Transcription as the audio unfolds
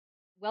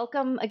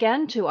Welcome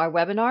again to our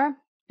webinar.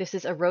 This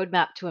is a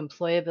roadmap to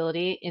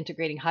employability,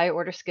 integrating higher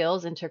order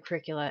skills into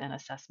curricula and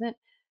assessment.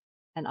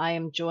 And I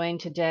am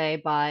joined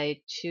today by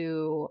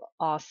two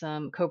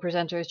awesome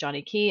co-presenters,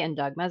 Johnny Key and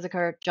Doug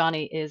Meziker.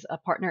 Johnny is a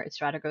partner at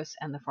Strategos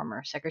and the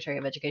former Secretary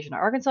of Education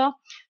of Arkansas,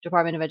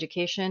 Department of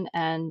Education.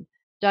 And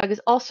Doug is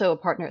also a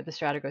partner at the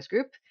Strategos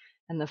Group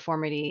and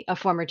a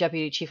former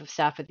Deputy Chief of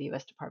Staff at the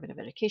U.S. Department of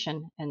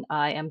Education. And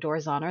I am Dora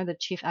Zahner, the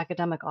Chief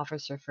Academic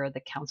Officer for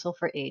the Council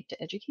for Aid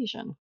to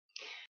Education.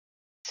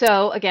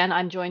 So again,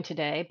 I'm joined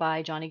today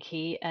by Johnny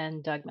Key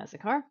and Doug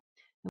Meziker,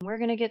 and we're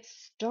going to get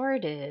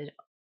started.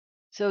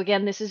 So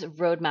again, this is a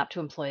roadmap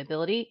to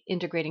employability,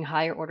 integrating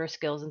higher order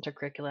skills into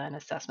curricula and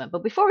assessment.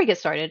 But before we get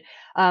started,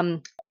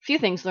 a few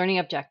things, learning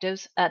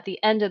objectives. At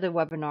the end of the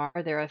webinar,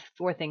 there are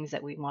 4 things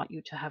that we want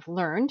you to have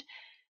learned: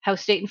 how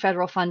state and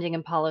federal funding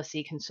and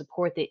policy can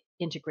support the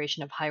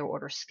integration of higher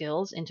order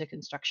skills into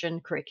construction,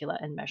 curricula,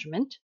 and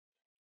measurement;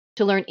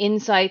 to learn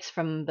insights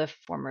from the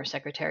former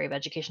Secretary of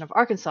Education of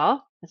Arkansas,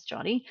 that's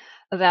Johnny,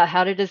 about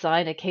how to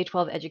design a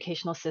K-12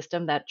 educational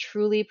system that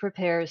truly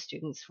prepares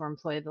students for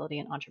employability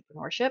and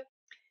entrepreneurship;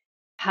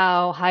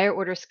 how higher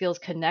order skills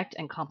connect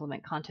and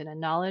complement content and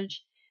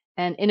knowledge;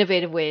 and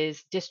innovative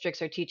ways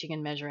districts are teaching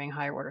and measuring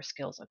higher order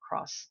skills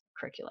across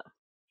curricula.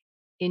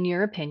 In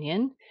your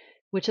opinion,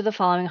 which of the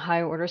following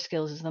higher order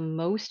skills is the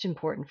most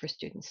important for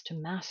students to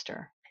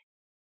master?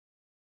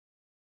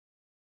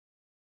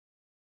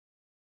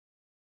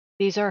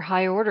 These are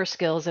higher order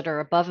skills that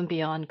are above and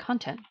beyond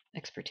content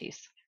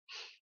expertise.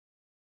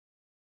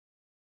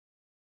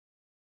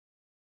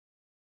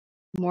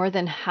 More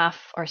than half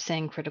are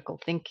saying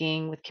critical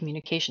thinking, with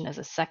communication as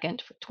a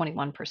second,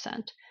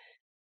 21%.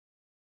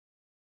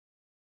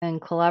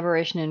 And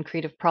collaboration and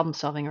creative problem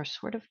solving are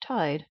sort of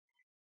tied.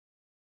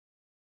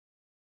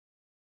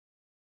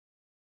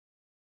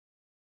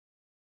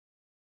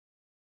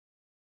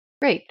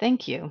 Great,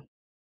 thank you.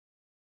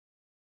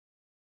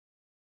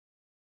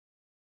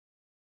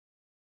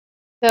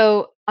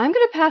 So I'm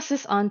going to pass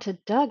this on to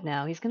Doug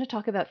now. He's going to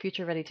talk about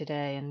Future Ready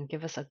Today and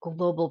give us a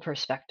global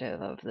perspective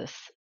of this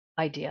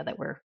idea that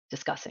we're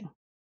discussing.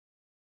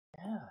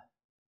 Yeah.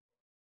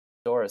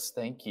 Doris,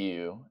 thank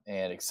you,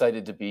 and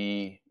excited to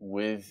be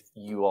with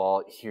you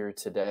all here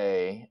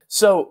today.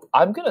 So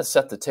I'm going to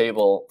set the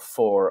table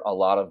for a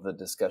lot of the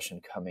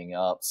discussion coming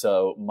up.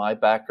 So my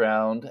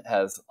background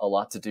has a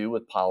lot to do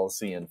with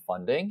policy and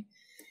funding,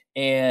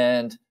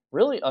 and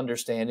really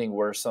understanding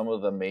where some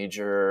of the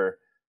major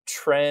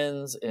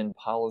trends in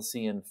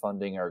policy and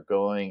funding are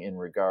going in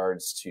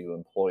regards to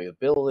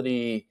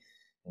employability,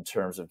 in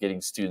terms of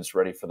getting students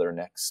ready for their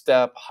next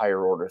step,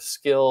 higher order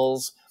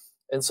skills.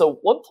 And so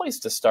one place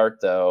to start,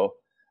 though,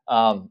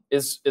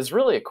 is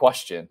really a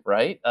question,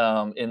 right?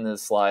 In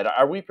this slide,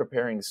 are we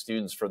preparing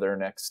students for their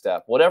next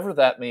step, whatever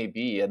that may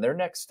be? And their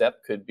next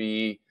step could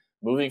be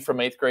moving from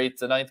 8th grade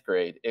to 9th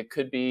grade. It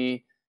could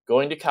be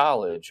going to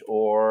college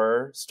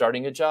or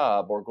starting a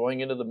job or going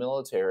into the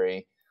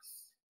military.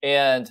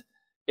 And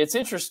it's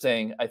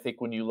interesting, I think,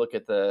 when you look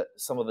at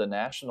some of the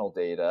national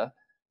data.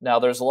 Now,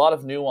 there's a lot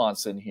of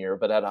nuance in here,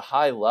 but at a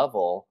high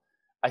level,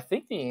 I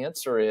think the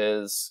answer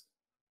is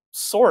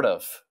sort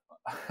of.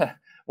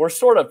 We're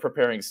sort of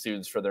preparing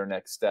students for their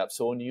next step.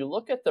 So when you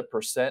look at the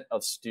percent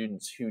of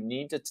students who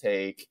need to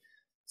take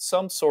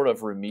some sort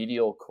of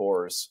remedial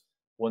course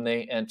when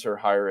they enter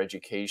higher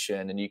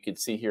education, and you can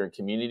see here in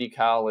community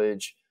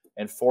college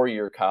and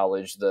 4-year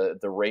college, the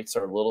rates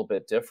are a little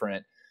bit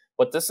different.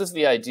 But this is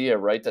the idea,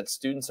 right, that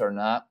students are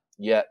not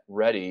yet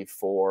ready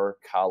for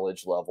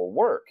college level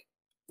work.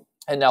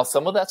 And now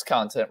some of that's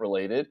content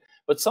related,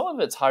 but some of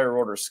it's higher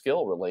order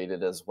skill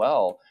related as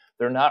well.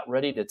 They're not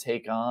ready to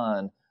take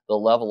on the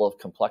level of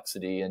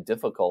complexity and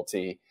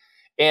difficulty.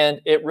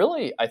 And it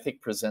really, I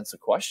think, presents a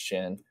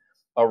question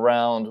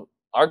around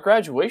our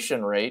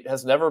graduation rate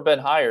has never been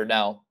higher.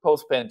 Now,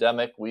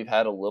 post-pandemic, we've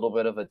had a little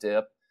bit of a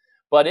dip,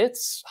 but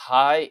it's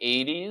high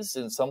 80s.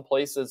 In some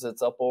places,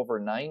 it's up over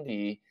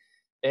 90.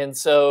 And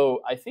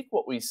so I think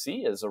what we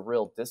see is a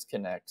real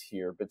disconnect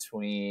here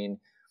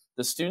between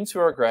the students who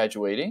are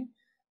graduating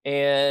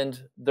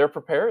and their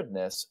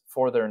preparedness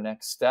for their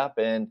next step.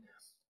 And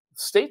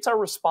states are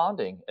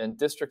responding, and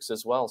districts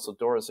as well. So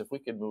Doris, if we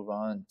could move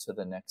on to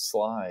the next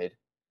slide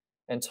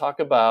and talk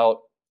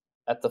about,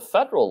 at the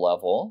federal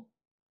level,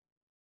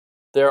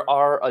 there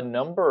are a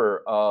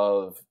number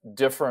of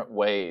different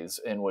ways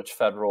in which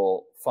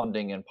federal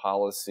funding and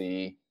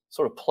policy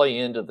sort of play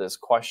into this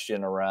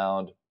question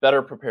around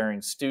better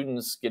preparing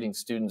students, getting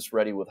students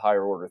ready with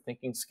higher order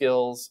thinking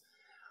skills.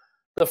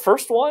 The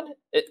first one,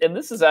 and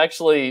this is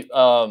actually,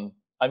 I'm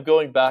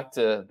going back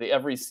to the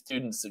Every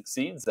Student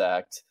Succeeds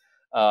Act.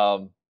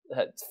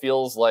 It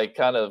feels like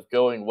kind of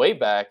going way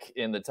back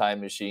in the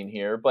time machine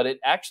here, but it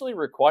actually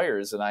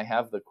requires, and I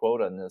have the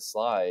quote on this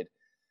slide,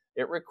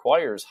 it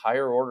requires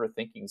higher order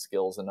thinking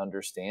skills and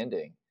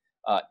understanding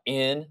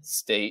in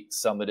state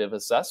summative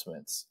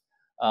assessments.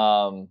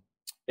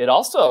 It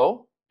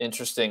also,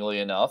 interestingly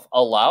enough,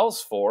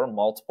 allows for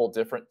multiple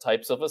different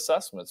types of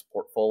assessments: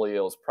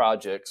 portfolios,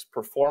 projects,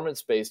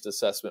 performance-based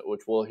assessment,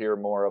 which we'll hear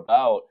more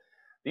about.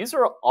 These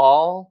are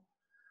all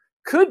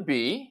could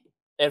be,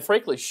 and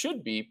frankly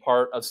should be,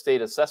 part of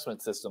state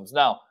assessment systems.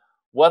 Now,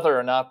 whether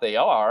or not they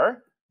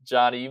are,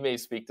 Johnny, you may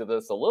speak to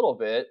this a little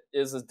bit,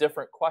 is a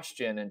different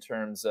question in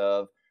terms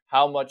of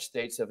how much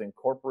states have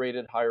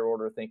incorporated higher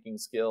order thinking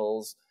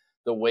skills,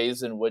 the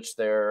ways in which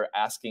they're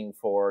asking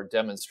for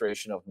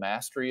demonstration of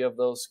mastery of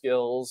those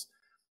skills.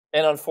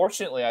 And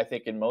unfortunately, I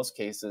think in most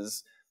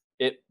cases,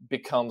 it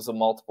becomes a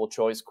multiple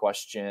choice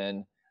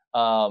question.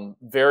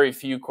 Very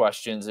few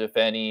questions, if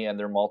any, and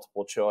they're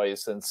multiple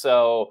choice. And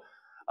so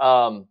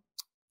um,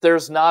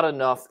 there's not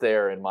enough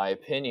there, in my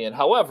opinion.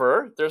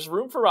 However, there's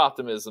room for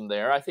optimism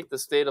there. I think the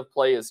state of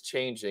play is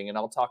changing, and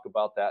I'll talk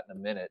about that in a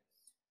minute.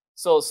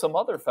 So, some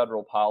other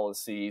federal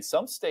policy,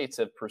 some states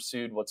have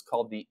pursued what's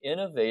called the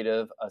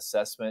Innovative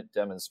Assessment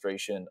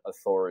Demonstration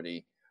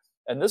Authority.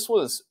 And this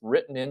was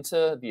written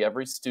into the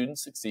Every Student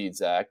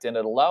Succeeds Act, and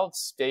it allowed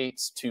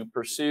states to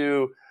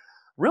pursue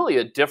really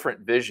a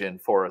different vision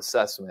for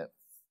assessment.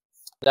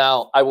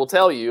 Now, I will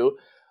tell you,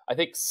 I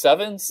think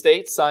 7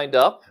 states signed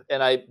up,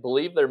 and I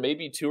believe there may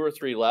be 2 or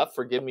 3 left.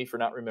 Forgive me for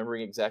not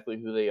remembering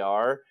exactly who they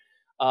are.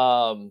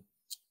 Um,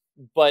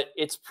 but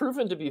it's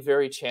proven to be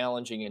very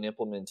challenging in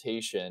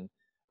implementation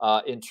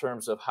in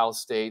terms of how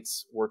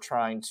states were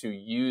trying to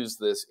use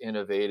this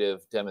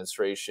innovative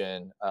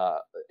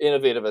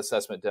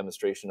assessment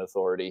demonstration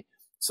authority.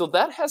 So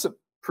that hasn't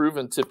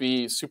proven to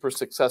be super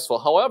successful.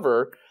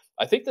 However,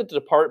 I think the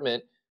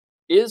department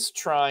is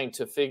trying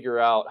to figure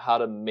out how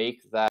to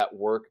make that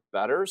work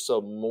better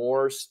so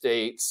more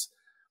states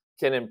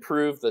can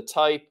improve the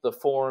type, the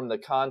form, the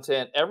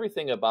content,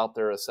 everything about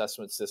their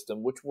assessment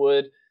system, which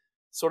would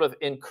sort of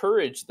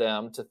encourage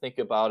them to think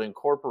about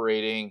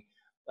incorporating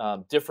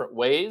different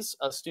ways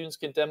students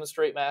can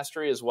demonstrate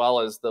mastery, as well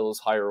as those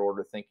higher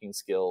order thinking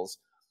skills.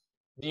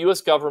 The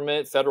US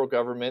government, federal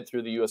government,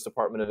 through the US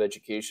Department of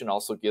Education,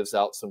 also gives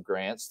out some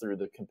grants through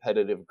the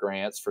competitive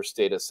grants for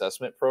state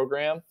assessment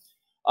program.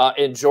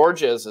 And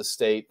Georgia is a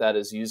state that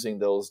is using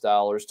those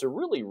dollars to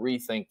really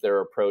rethink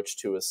their approach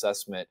to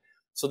assessment.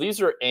 So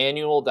these are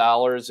annual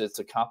dollars. It's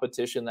a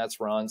competition that's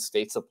run.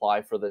 States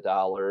apply for the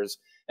dollars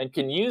and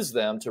can use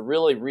them to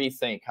really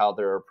rethink how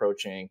they're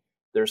approaching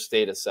their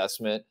state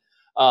assessment.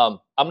 I'm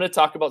going to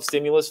talk about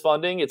stimulus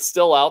funding. It's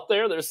still out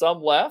there. There's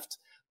some left.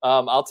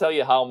 I'll tell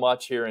you how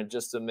much here in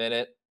just a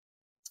minute.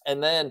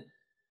 And then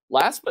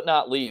last but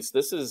not least,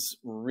 this is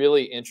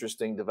really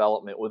interesting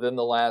development. Within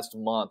the last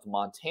month,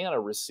 Montana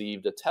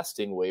received a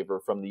testing waiver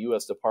from the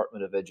US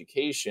Department of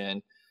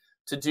Education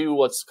to do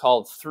what's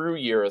called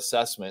through-year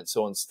assessment.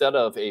 So instead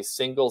of a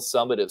single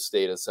summative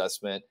state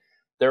assessment,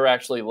 they're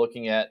actually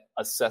looking at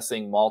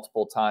assessing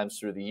multiple times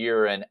through the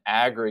year and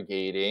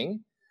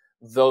aggregating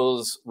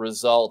those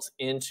results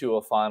into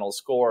a final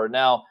score.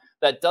 Now,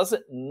 that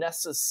doesn't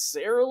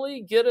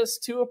necessarily get us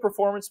to a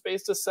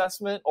performance-based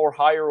assessment or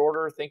higher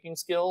order thinking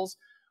skills,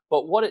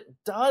 but what it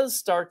does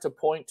start to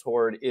point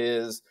toward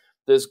is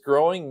this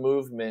growing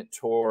movement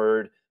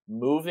toward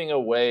moving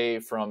away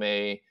from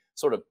a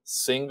sort of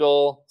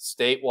single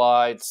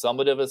statewide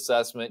summative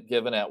assessment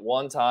given at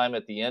one time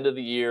at the end of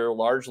the year,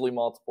 largely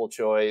multiple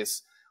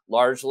choice,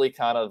 largely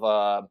kind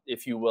of,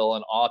 if you will,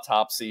 an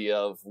autopsy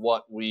of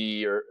what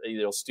we or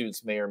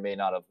students may or may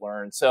not have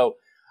learned. So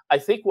I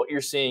think what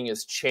you're seeing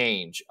is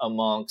change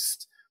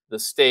amongst the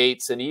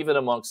states and even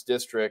amongst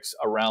districts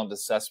around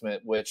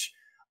assessment, which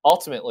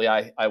ultimately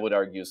I would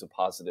argue is a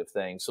positive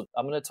thing. So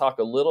I'm going to talk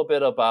a little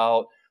bit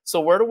about,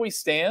 so where do we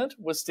stand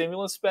with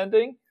stimulus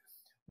spending?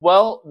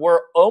 Well,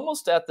 we're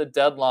almost at the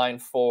deadline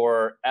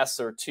for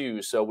ESSER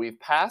 2. So we've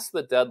passed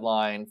the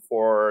deadline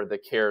for the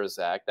CARES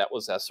Act. That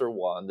was ESSER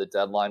 1. The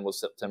deadline was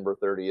September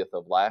 30th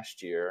of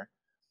last year.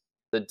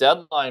 The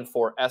deadline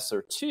for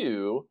ESSER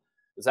 2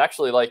 is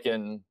actually like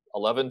in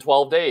 11,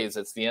 12 days.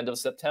 It's the end of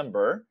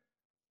September.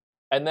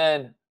 And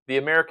then the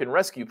American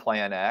Rescue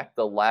Plan Act,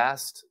 the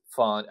last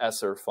fund,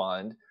 ESSER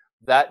fund,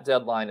 that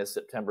deadline is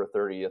September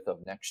 30th of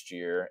next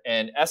year.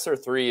 And ESSER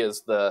 3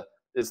 is the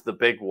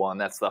big one.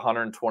 That's the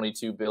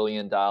 $122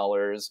 billion.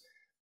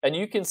 And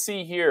you can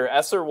see here,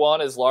 ESSER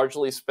 1 is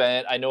largely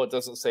spent. I know it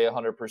doesn't say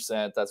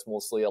 100%. That's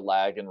mostly a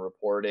lag in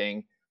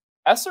reporting.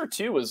 ESSER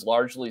 2 is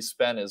largely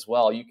spent as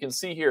well. You can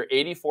see here,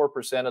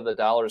 84% of the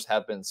dollars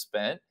have been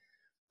spent.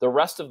 The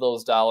rest of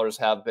those dollars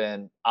have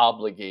been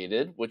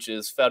obligated, which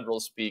is federal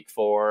speak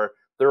for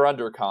they're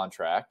under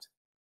contract.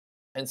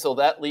 And so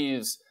that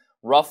leaves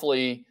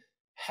roughly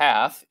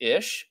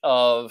half-ish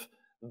of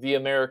the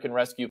American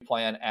Rescue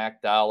Plan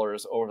Act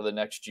dollars over the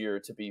next year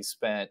to be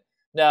spent.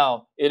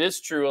 Now, it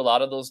is true a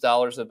lot of those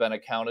dollars have been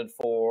accounted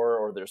for,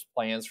 or there's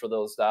plans for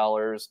those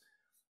dollars,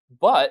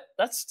 but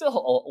that's still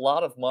a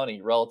lot of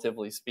money,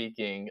 relatively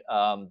speaking,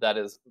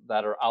 that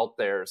are out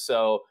there.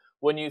 So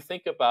when you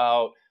think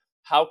about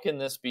how can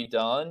this be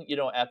done,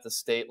 at the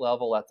state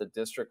level, at the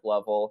district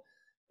level,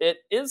 it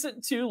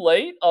isn't too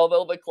late,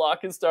 although the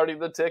clock is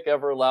starting to tick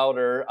ever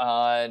louder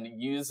on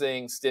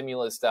using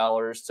stimulus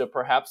dollars to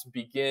perhaps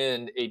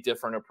begin a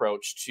different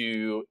approach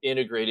to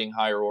integrating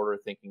higher order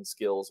thinking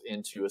skills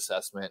into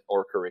assessment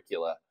or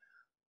curricula.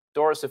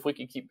 Doris, if we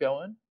could keep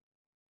going.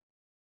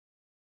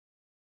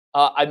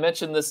 I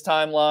mentioned this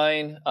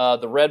timeline.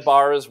 The red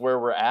bar is where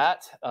we're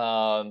at.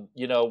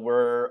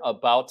 We're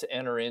about to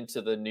enter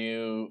into the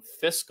new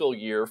fiscal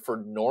year for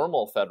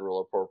normal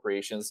federal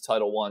appropriations,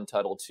 Title I,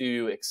 Title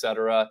II, et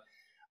cetera.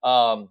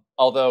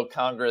 Although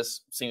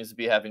Congress seems to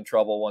be having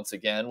trouble once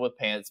again with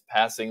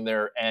passing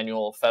their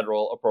annual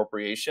federal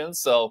appropriations.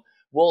 So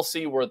we'll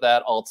see where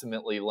that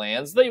ultimately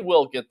lands. They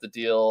will get the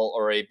deal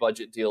or a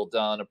budget deal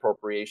done,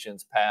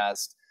 appropriations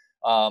passed.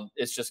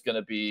 It's just going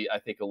to be, I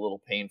think, a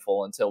little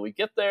painful until we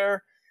get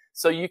there.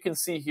 So you can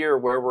see here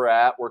where we're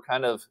at. We're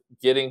kind of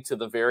getting to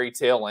the very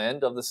tail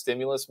end of the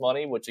stimulus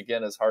money, which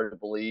again is hard to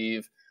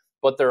believe.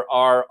 But there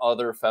are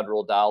other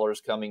federal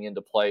dollars coming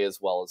into play as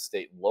well as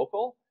state and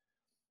local.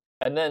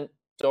 And then,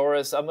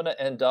 Doris, I'm going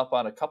to end up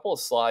on a couple of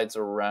slides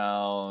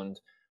around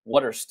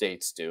what are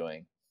states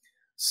doing.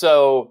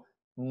 So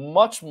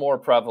much more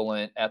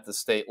prevalent at the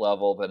state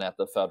level than at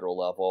the federal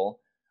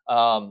level.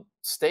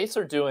 States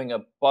are doing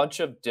a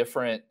bunch of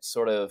different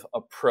sort of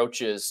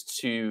approaches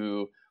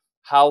to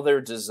how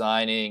they're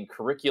designing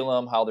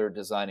curriculum, how they're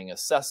designing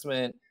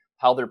assessment,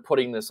 how they're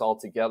putting this all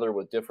together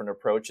with different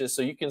approaches.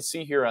 So you can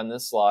see here on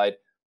this slide,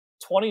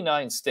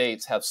 29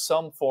 states have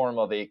some form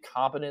of a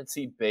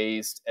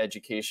competency-based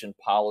education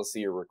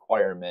policy or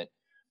requirement.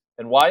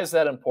 And why is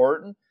that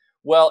important?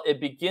 Well, it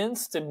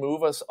begins to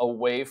move us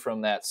away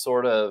from that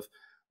sort of,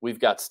 we've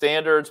got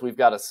standards, we've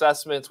got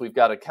assessments, we've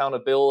got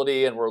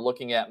accountability, and we're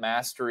looking at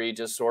mastery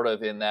just sort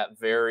of in that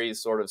very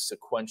sort of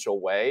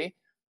sequential way,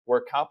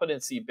 where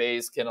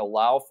competency-based can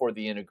allow for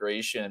the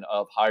integration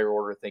of higher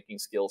order thinking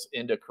skills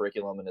into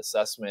curriculum and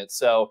assessment.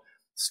 So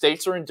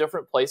states are in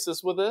different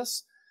places with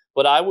this,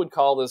 but I would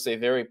call this a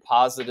very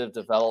positive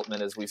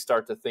development as we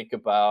start to think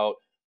about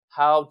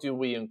how do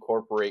we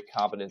incorporate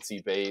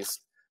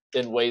competency-based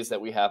in ways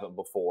that we haven't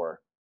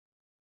before.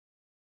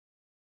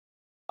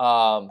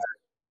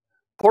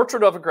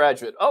 Portrait of a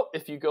graduate. Oh,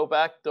 if you go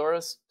back,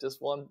 Doris,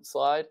 just one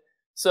slide.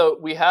 So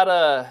we had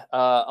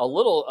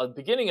a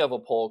beginning of a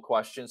poll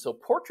question. So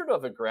portrait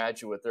of a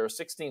graduate, there are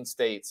 16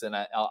 states, and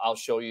I'll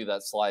show you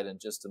that slide in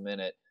just a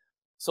minute.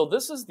 So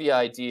this is the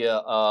idea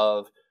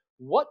of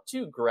what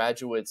do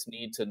graduates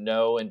need to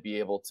know and be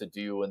able to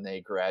do when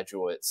they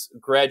graduate.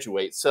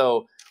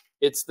 So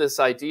it's this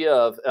idea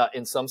of,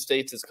 in some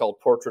states, it's called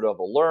portrait of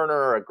a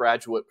learner, a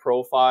graduate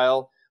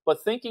profile,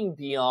 but thinking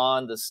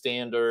beyond the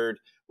standard,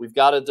 we've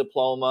got a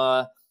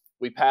diploma,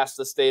 we passed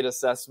the state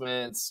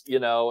assessments,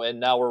 and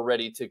now we're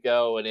ready to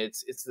go. And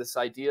it's this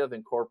idea of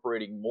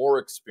incorporating more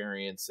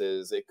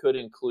experiences. It could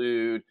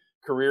include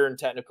career and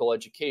technical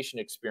education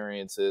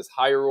experiences,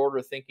 higher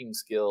order thinking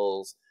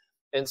skills.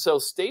 And so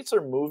states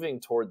are moving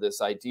toward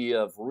this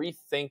idea of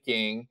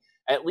rethinking,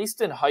 at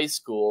least in high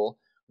school,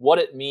 what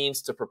it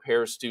means to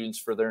prepare students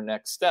for their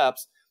next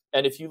steps.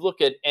 And if you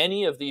look at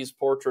any of these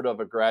portrait of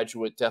a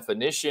graduate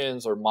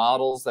definitions or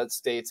models that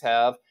states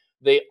have,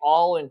 they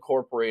all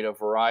incorporate a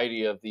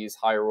variety of these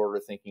higher order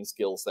thinking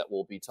skills that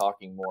we'll be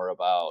talking more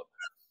about.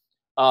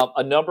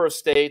 A number of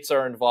states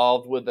are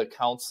involved with the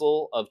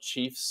Council of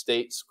Chief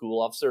State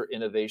School Officer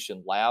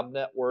Innovation Lab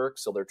Network,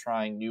 so they're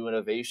trying new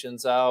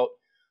innovations out.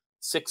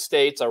 6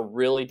 states are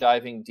really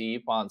diving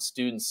deep on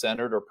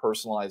student-centered or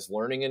personalized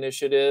learning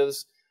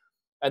initiatives.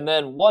 And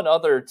then one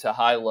other to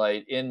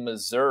highlight, in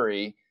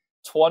Missouri,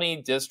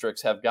 20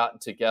 districts have gotten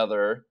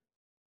together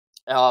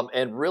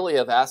and really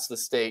have asked the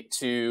state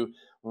to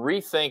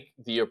rethink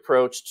the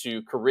approach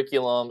to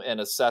curriculum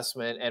and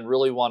assessment and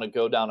really want to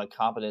go down a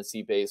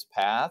competency-based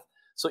path.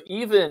 So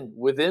even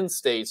within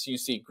states, you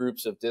see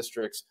groups of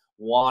districts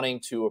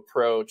wanting to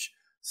approach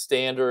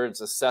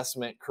standards,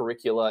 assessment,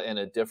 curricula in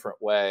a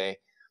different way.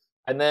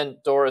 And then,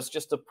 Doris,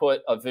 just to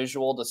put a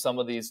visual to some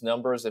of these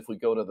numbers, if we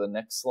go to the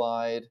next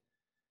slide.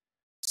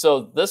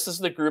 So this is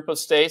the group of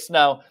states.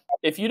 Now,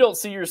 if you don't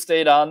see your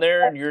state on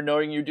there and you're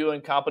knowing you're doing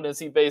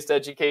competency-based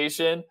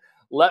education,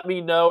 let me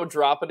know,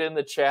 drop it in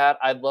the chat.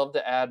 I'd love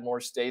to add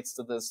more states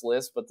to this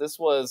list, but this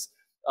was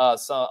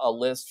a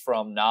list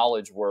from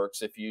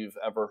KnowledgeWorks, if you've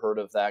ever heard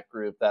of that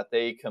group, that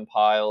they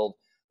compiled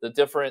the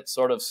different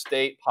sort of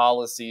state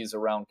policies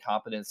around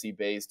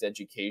competency-based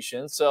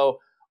education. So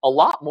a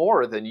lot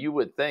more than you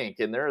would think,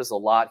 and there is a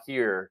lot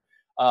here.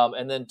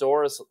 And then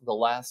Doris, the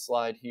last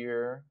slide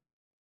here.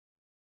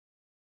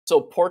 So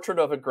portrait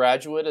of a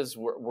graduate is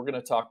what we're going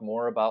to talk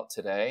more about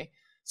today.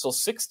 So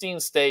 16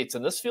 states,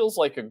 and this feels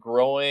like a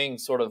growing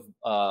sort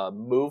of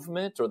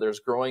movement, or there's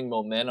growing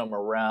momentum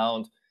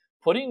around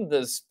putting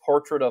this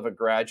portrait of a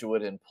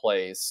graduate in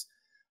place.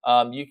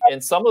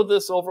 And some of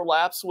this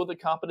overlaps with the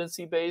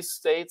competency-based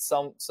states,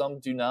 some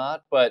do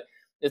not, but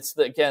it's,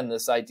 again,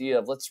 this idea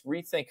of let's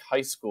rethink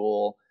high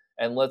school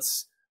and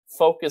let's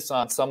focus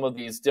on some of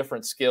these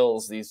different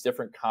skills, these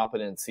different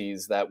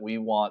competencies that we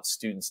want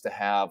students to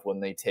have when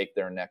they take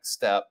their next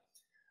step.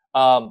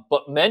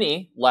 But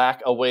many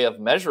lack a way of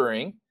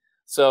measuring.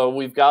 So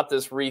we've got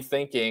this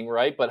rethinking,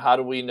 right? But how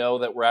do we know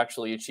that we're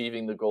actually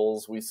achieving the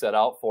goals we set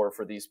out for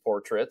these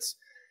portraits?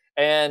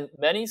 And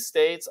many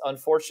states,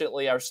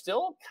 unfortunately, are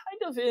still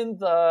kind of in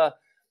the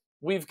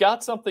we've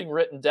got something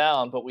written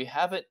down, but we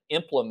haven't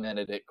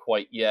implemented it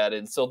quite yet.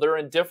 And so they're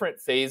in different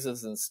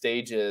phases and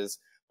stages.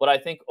 But I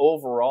think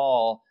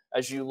overall,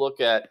 as you look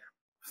at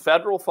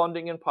federal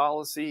funding and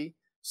policy,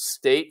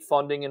 state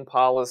funding and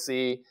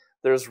policy,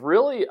 there's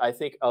really, I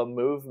think, a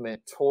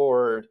movement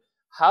toward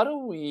how do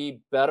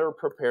we better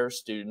prepare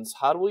students?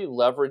 How do we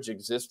leverage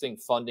existing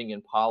funding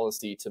and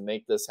policy to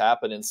make this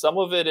happen? And some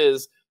of it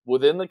is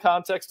within the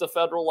context of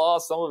federal law,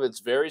 some of it's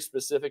very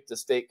specific to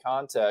state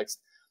context,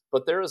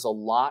 but there is a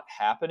lot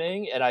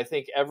happening. And I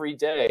think every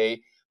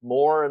day,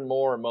 more and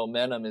more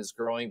momentum is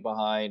growing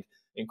behind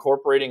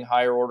incorporating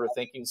higher order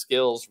thinking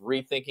skills,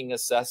 rethinking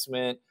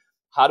assessment.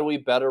 How do we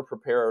better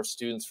prepare our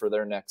students for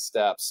their next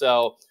step?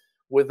 So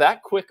with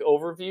that quick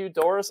overview,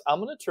 Doris, I'm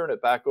going to turn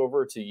it back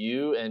over to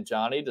you and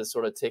Johnny to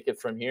sort of take it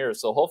from here.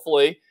 So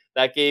hopefully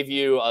that gave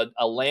you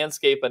a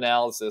landscape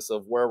analysis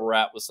of where we're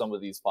at with some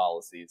of these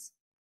policies.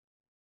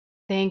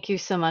 Thank you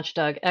so much,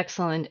 Doug.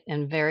 Excellent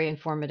and very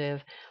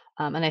informative,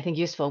 and I think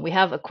useful. We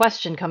have a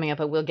question coming up,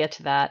 but we'll get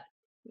to that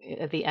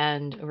at the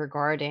end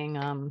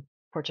regarding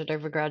Portrait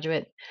of a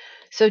Graduate.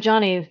 So,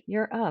 Johnny,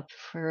 you're up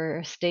for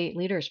a state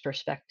leader's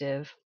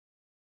perspective.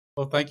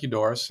 Well, thank you,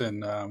 Doris,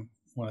 and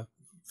want to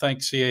thank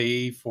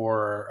CAE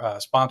for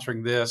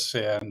sponsoring this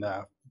and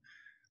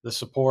the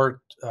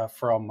support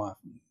from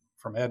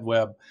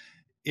EdWeb.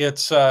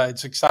 It's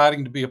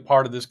exciting to be a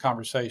part of this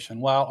conversation.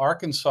 While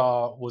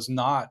Arkansas was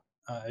not,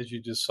 as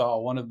you just saw,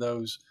 one of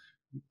those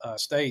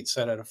states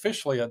that had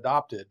officially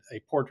adopted a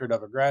portrait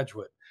of a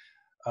graduate,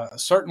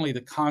 certainly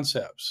the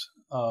concepts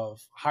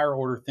of higher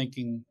order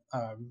thinking,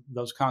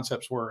 those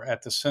concepts were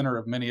at the center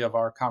of many of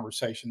our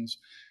conversations.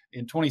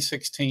 In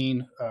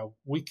 2016,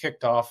 we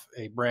kicked off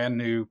a brand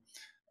new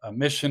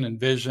mission and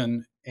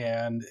vision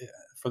and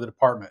for the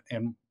department,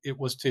 and it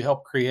was to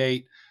help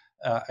create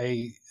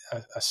a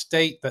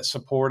state that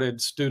supported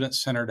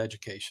student-centered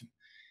education.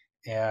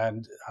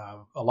 And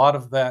a lot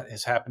of that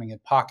is happening in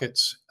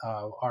pockets.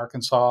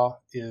 Arkansas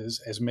is,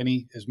 as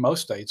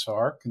most states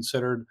are,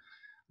 considered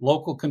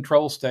local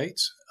control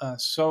states.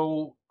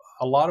 So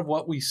a lot of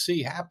what we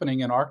see happening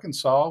in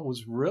Arkansas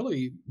was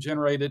really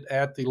generated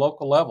at the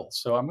local level.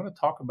 So I'm going to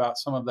talk about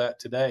some of that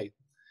today.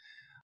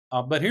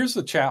 But here's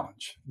the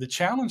challenge. The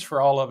challenge for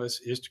all of us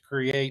is to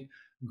create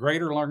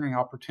greater learning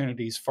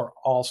opportunities for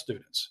all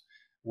students,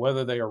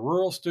 whether they are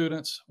rural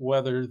students,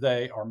 whether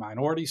they are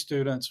minority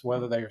students,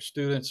 whether they are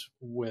students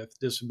with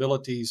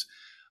disabilities,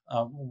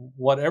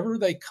 whatever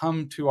they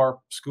come to our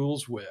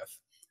schools with,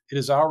 it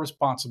is our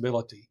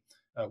responsibility.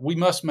 We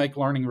must make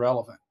learning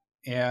relevant,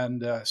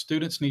 and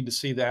students need to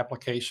see the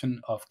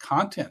application of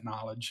content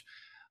knowledge.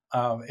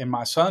 And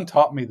my son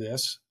taught me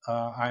this.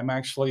 I'm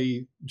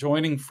actually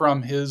joining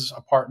from his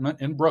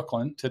apartment in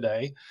Brooklyn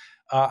today.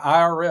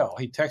 IRL.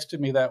 He texted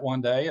me that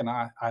one day, and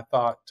I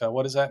thought,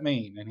 what does that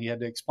mean? And he had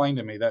to explain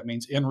to me that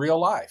means in real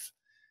life.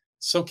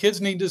 So kids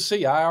need to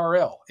see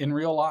IRL in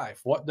real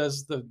life. What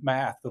does the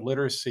math, the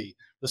literacy,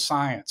 the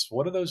science,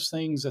 what are those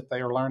things that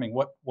they are learning?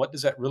 What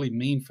does that really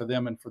mean for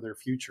them and for their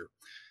future?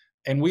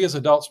 And we as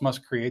adults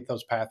must create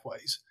those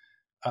pathways.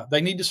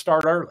 They need to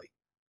start early.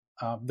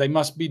 They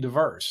must be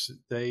diverse.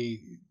 They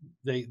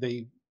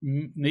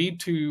need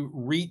to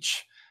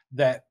reach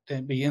that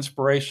and be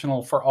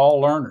inspirational for all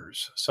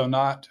learners. So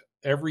not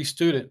every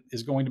student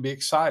is going to be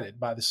excited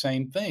by the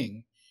same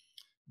thing.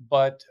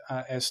 But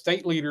as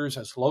state leaders,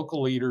 as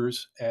local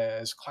leaders,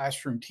 as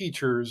classroom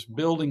teachers,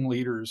 building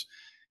leaders,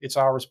 it's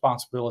our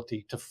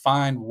responsibility to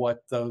find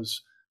what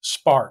those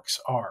sparks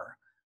are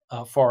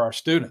for our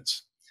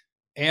students.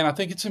 And I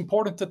think it's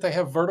important that they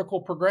have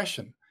vertical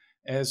progression,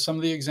 as some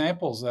of the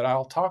examples that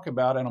I'll talk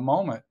about in a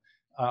moment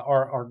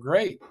are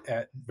great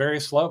at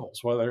various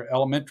levels, whether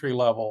elementary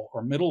level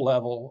or middle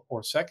level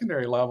or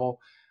secondary level.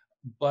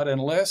 But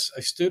unless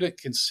a student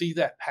can see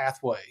that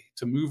pathway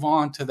to move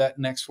on to that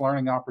next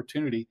learning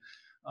opportunity,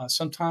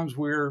 sometimes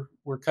we're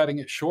cutting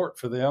it short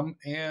for them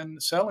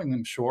and selling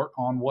them short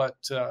on what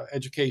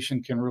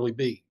education can really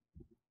be.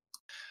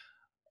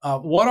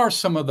 What are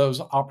some of those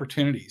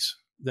opportunities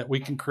that we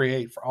can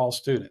create for all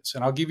students?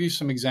 And I'll give you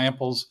some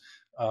examples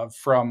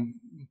from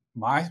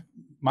my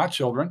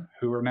children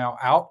who are now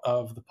out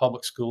of the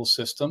public school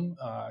system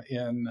out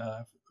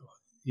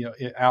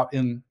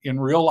in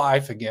real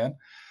life again.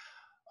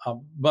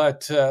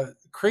 But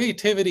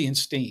creativity and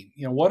STEAM,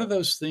 what are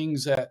those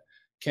things that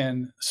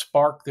can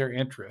spark their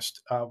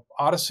interest?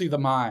 Odyssey of the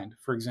Mind,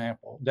 for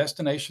example,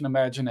 Destination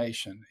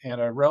Imagination, and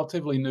a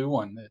relatively new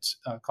one that's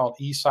called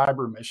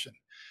eCyber Mission.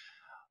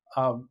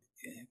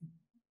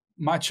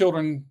 My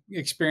children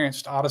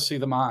experienced Odyssey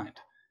of the Mind.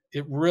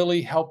 It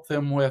really helped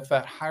them with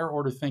that higher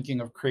order thinking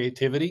of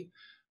creativity,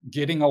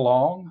 getting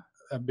along,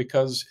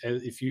 because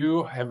if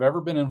you have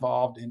ever been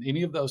involved in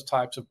any of those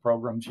types of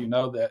programs, you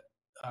know that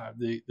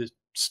the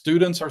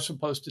students are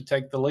supposed to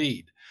take the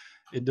lead.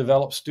 It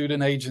develops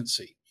student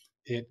agency.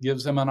 It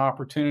gives them an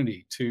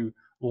opportunity to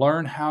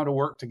learn how to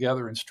work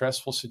together in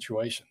stressful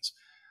situations.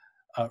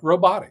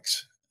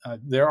 Robotics.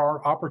 There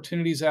are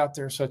opportunities out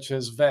there such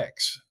as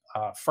VEX,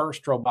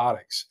 FIRST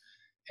Robotics.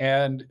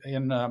 And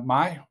in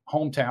my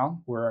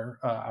hometown, where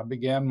I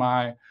began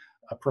my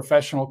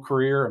professional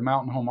career in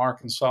Mountain Home,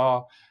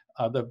 Arkansas,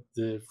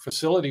 the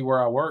facility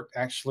where I worked,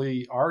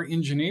 actually, our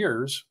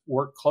engineers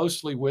worked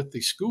closely with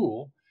the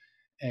school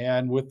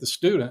and with the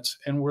students,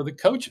 and were the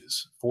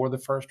coaches for the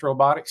first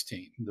robotics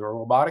team. The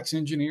robotics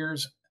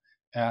engineers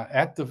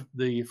at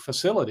the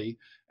facility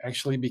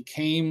actually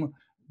became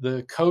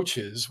the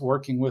coaches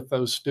working with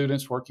those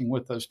students, working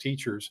with those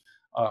teachers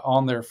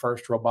on their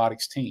first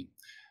robotics team.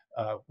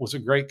 Was a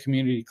great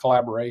community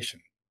collaboration.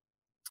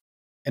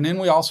 And then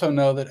we also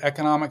know that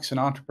economics and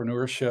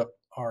entrepreneurship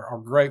are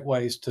great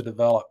ways to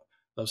develop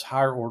those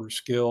higher order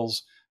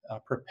skills,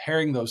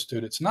 preparing those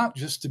students not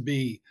just to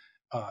be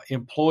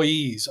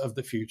employees of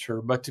the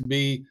future, but to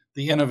be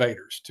the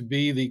innovators, to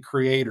be the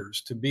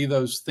creators, to be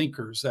those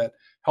thinkers that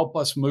help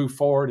us move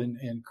forward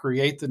and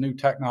create the new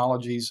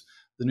technologies,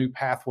 the new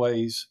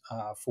pathways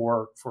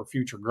for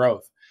future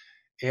growth.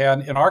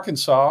 And in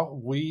Arkansas,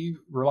 we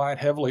relied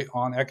heavily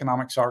on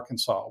Economics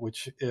Arkansas,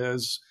 which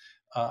is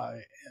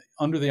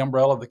under the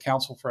umbrella of the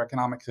Council for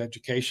Economics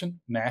Education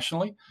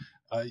nationally.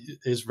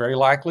 Is very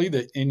likely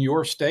that in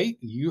your state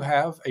you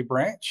have a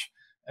branch,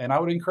 and I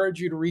would encourage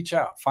you to reach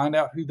out, find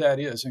out who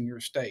that is in your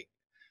state.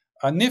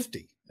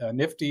 NIFTY.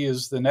 NIFTY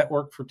is the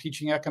Network for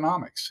Teaching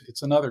Economics.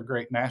 It's another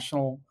great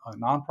national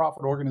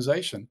nonprofit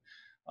organization,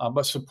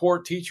 but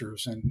support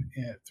teachers and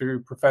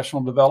through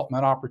professional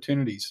development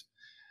opportunities.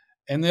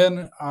 And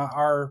then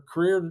our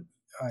career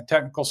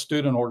technical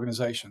student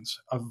organizations,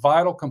 a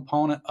vital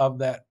component of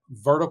that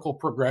vertical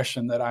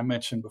progression that I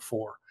mentioned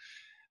before.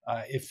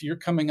 If you're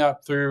coming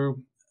up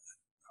through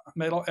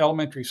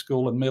elementary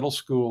school and middle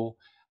school,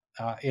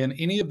 in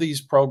any of these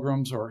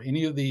programs or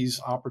any of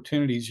these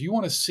opportunities, you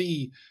want to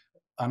see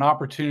an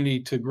opportunity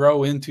to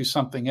grow into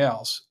something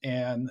else.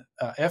 And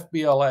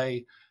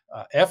FBLA,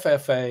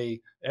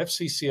 FFA,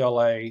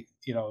 FCCLA,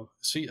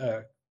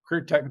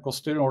 career technical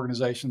student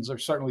organizations are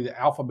certainly the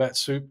alphabet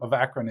soup of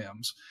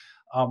acronyms.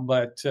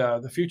 But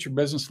the Future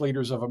Business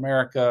Leaders of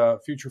America,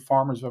 Future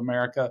Farmers of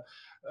America,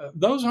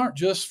 those aren't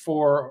just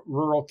for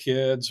rural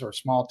kids or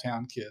small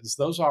town kids.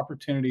 Those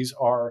opportunities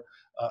are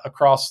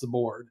across the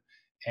board.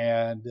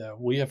 And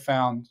we have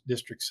found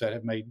districts that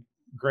have made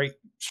great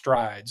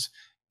strides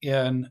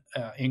in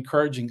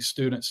encouraging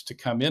students to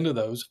come into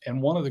those.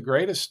 And one of the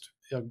greatest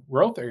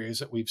growth areas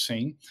that we've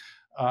seen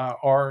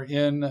are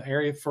in the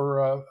area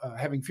for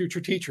having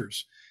future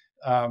teachers.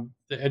 The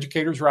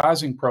Educators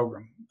Rising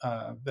program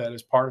that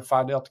is part of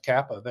Phi Delta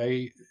Kappa,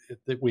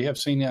 we have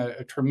seen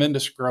a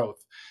tremendous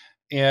growth.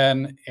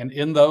 And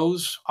in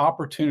those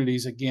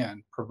opportunities,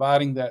 again,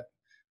 providing that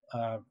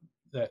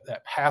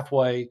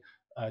pathway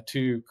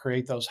to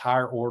create those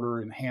higher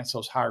order, enhance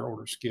those higher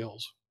order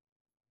skills.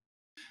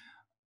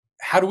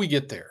 How do we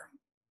get there?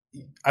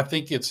 I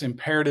think it's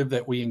imperative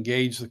that we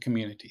engage the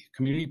community.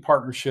 Community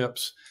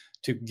partnerships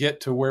to get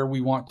to where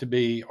we want to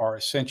be are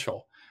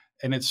essential.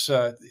 And it's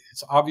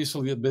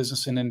obviously the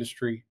business and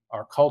industry,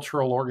 our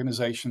cultural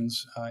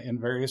organizations in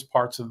various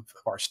parts of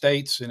our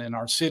states and in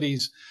our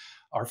cities,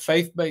 our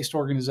faith-based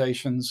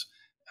organizations,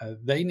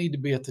 they need to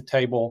be at the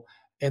table.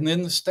 And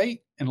then the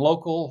state and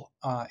local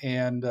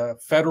and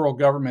federal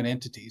government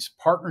entities,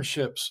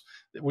 partnerships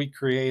that we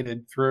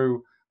created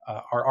through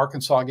our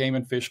Arkansas Game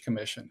and Fish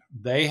Commission.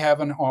 They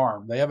have an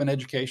arm, they have an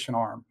education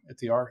arm at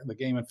the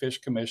Game and Fish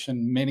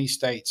Commission. Many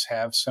states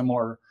have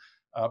similar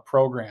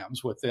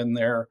programs within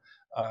their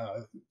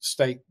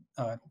state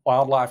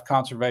wildlife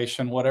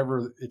conservation,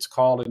 whatever it's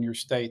called in your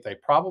state. They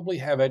probably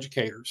have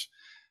educators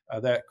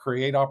that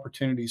create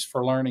opportunities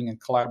for learning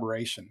and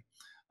collaboration.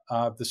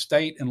 The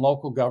state and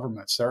local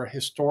governments, there are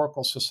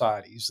historical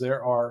societies,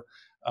 there are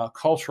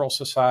cultural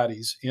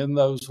societies in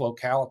those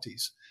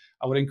localities.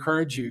 I would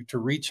encourage you to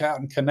reach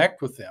out and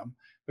connect with them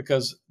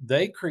because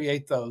they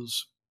create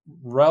those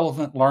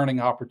relevant learning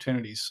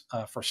opportunities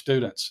for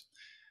students.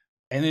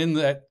 And in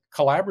that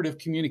collaborative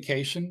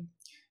communication,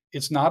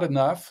 it's not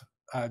enough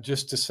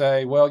just to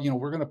say, well,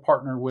 we're going to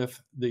partner with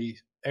the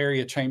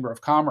area chamber of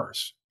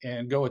commerce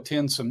and go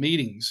attend some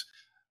meetings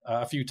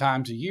a few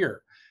times a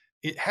year.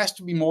 It has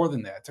to be more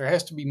than that. There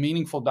has to be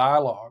meaningful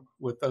dialogue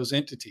with those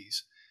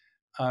entities.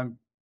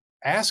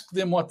 Ask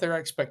them what their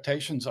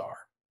expectations are.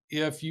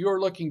 If you're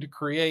looking to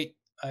create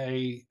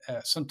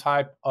some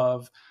type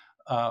of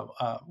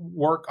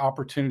work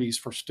opportunities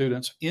for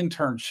students,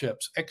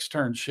 internships,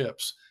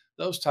 externships,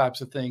 those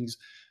types of things,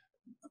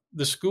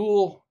 the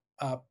school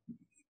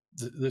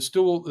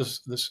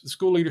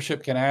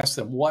leadership can ask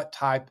them, what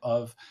type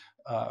of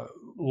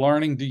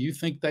learning do you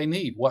think they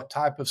need? What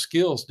type of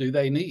skills do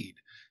they need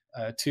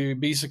to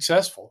be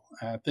successful?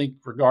 I think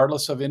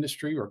regardless of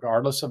industry,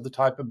 regardless of the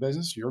type of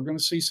business, you're going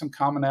to see some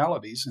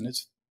commonalities, and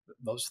it's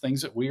those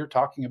things that we are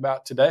talking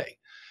about today.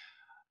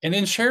 And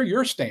then share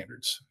your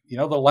standards.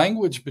 The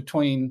language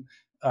between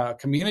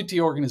community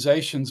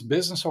organizations,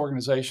 business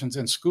organizations,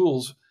 and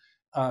schools,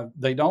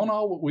 we don't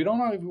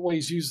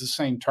always use the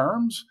same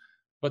terms,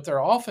 but there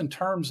are often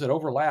terms that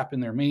overlap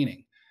in their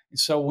meaning. And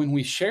so when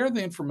we share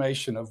the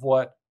information of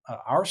what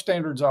our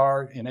standards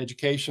are in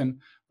education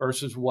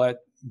versus what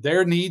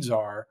their needs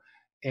are,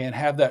 and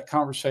have that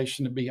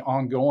conversation to be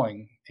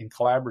ongoing and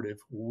collaborative,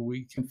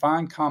 we can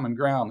find common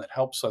ground that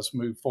helps us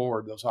move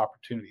forward those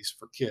opportunities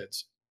for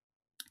kids.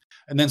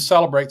 And then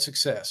celebrate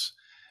success.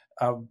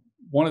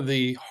 One of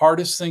the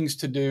hardest things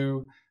to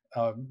do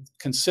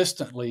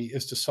consistently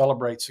is to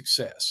celebrate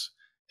success.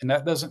 And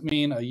that doesn't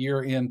mean a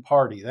year-end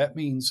party. That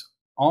means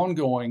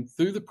ongoing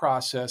through the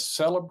process,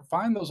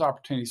 find those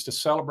opportunities to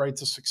celebrate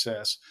the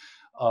success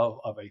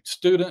of a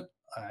student,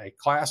 a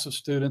class of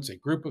students, a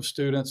group of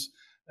students,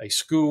 a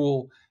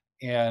school,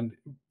 and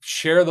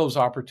share those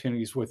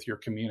opportunities with your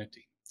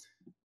community.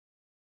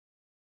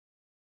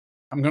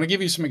 I'm going to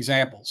give you some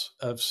examples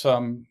of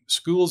some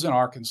schools in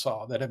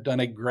Arkansas that have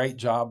done a great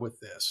job with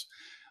this.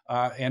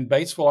 And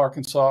Batesville,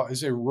 Arkansas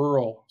is a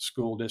rural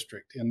school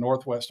district in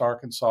northeast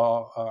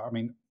Arkansas.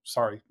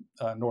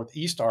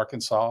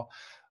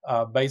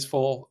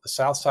 Batesville, the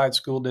Southside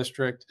School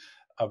District,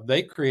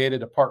 they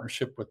created a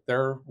partnership with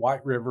their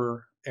White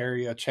River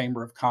area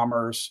Chamber of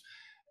Commerce,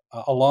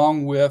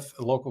 along with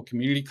a local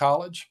community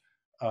college,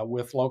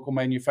 with local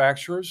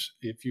manufacturers.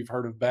 If you've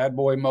heard of Bad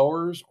Boy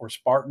Mowers or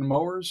Spartan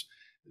Mowers,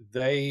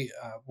 they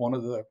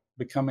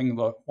becoming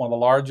one of the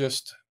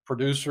largest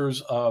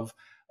producers of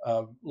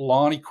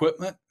lawn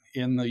equipment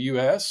in the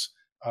U.S.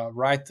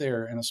 Right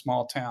there in a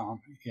small town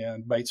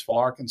in Batesville,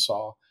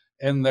 Arkansas,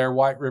 in their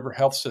White River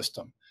Health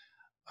System.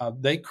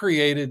 They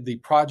created the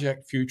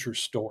Project Future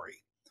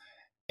Story.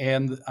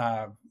 And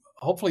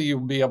hopefully you'll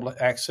be able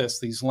to access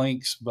these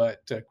links,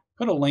 but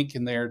put a link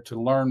in there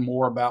to learn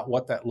more about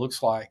what that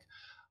looks like.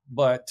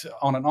 But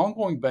on an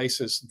ongoing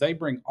basis, they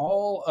bring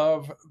all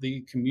of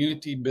the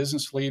community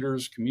business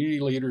leaders, community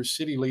leaders,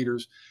 city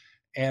leaders,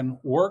 and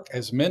work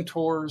as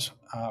mentors.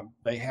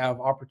 They have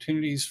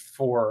opportunities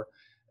for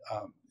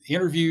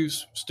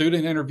interviews,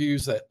 student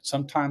interviews that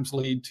sometimes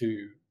lead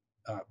to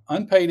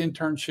unpaid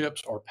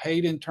internships or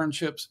paid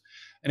internships.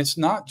 And it's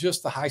not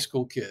just the high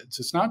school kids.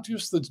 It's not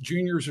just the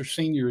juniors or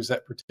seniors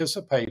that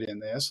participate in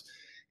this.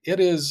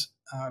 It is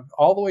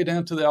all the way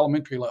down to the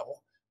elementary level,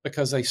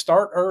 because they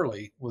start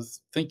early with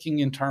thinking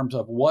in terms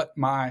of what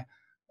my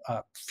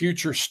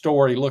future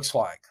story looks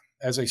like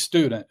as a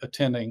student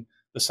attending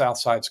the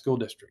Southside School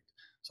District.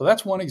 So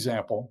that's one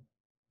example.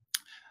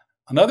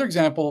 Another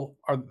example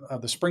are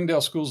the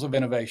Springdale Schools of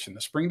Innovation.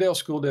 The Springdale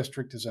School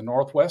District is in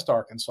northwest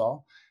Arkansas.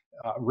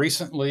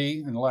 Recently,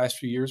 in the last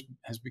few years,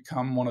 has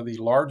become one of the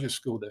largest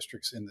school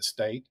districts in the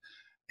state.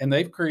 And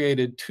they've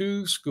created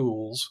 2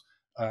 schools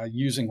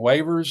using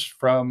waivers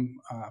from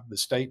the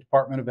State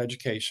Department of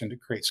Education to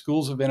create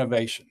schools of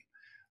innovation,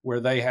 where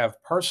they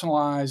have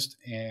personalized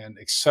and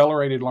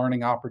accelerated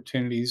learning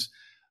opportunities,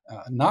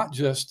 not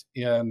just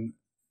in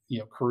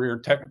career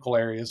technical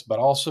areas, but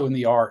also in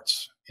the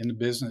arts, in the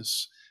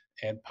business,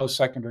 and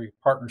post-secondary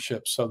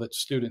partnerships, so that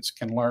students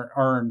can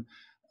earn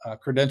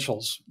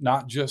credentials,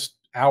 not just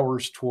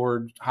hours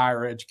toward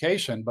higher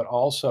education, but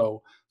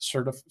also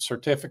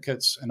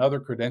certificates and other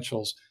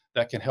credentials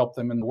that can help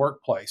them in the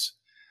workplace.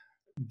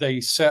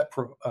 They set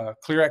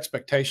clear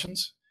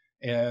expectations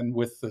and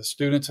with the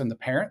students and the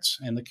parents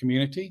and the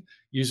community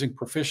using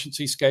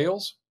proficiency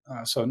scales.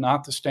 So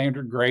not the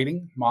standard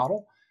grading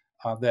model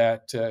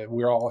that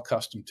we're all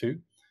accustomed to.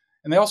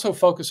 And they also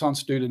focus on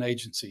student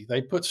agency.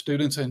 They put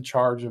students in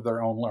charge of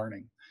their own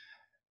learning.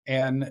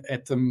 And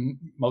at the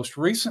most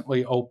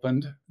recently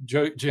opened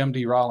Jim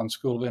D. Rollins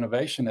School of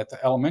Innovation at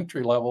the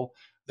elementary level,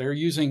 they're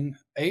using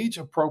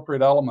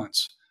age-appropriate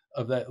elements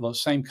of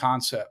those same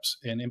concepts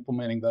and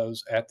implementing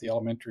those at the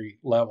elementary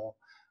level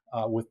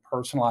with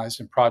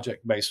personalized and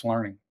project-based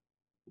learning.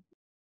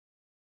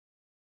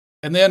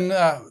 And then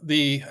I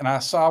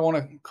want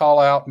to call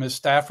out Ms.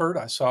 Stafford.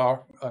 I saw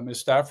Ms.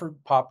 Stafford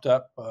popped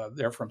up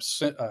there from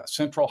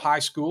Central High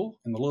School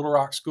in the Little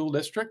Rock School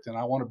District. And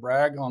I want to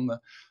brag on the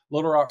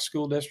Little Rock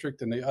School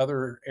District and the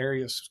other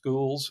area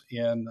schools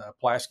in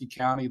Pulaski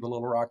County, the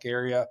Little Rock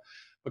area,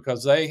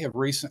 because they have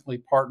recently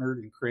partnered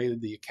and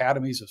created the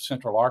Academies of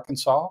Central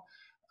Arkansas.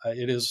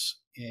 It is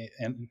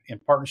in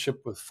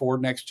partnership with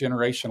Ford Next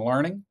Generation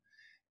Learning.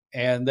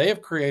 And they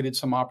have created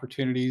some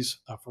opportunities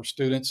for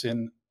students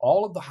in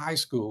all of the high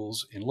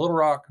schools in Little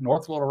Rock,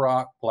 North Little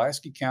Rock,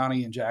 Pulaski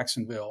County, and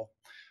Jacksonville.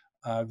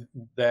 And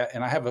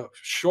I have a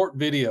short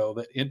video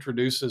that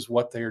introduces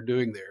what they are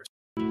doing there.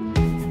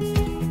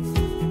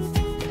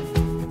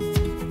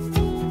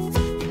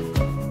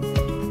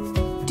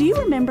 Do you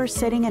remember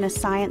sitting in a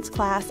science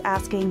class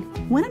asking,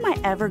 when am I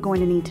ever going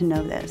to need to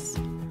know this?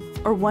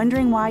 Or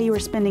wondering why you were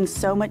spending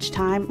so much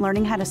time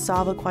learning how to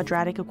solve a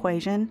quadratic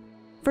equation?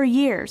 For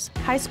years,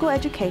 high school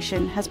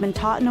education has been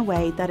taught in a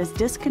way that is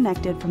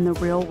disconnected from the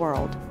real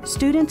world.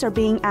 Students are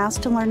being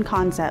asked to learn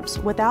concepts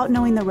without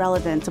knowing the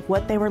relevance of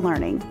what they were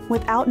learning,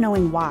 without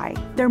knowing why.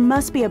 There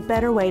must be a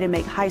better way to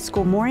make high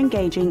school more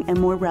engaging and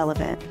more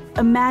relevant.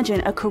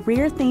 Imagine a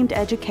career-themed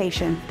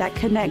education that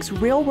connects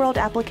real-world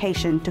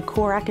application to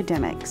core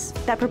academics,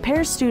 that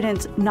prepares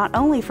students not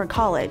only for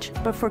college,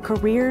 but for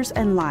careers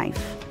and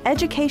life.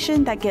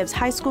 Education that gives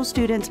high school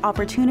students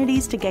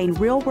opportunities to gain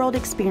real-world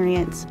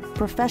experience,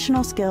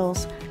 professional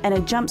skills, and a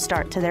jump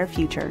start to their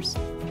futures.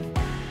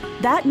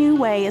 That new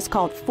way is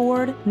called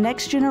Ford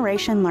Next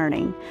Generation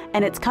Learning,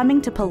 and it's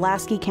coming to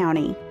Pulaski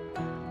County.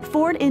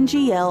 Ford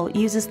NGL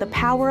uses the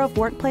power of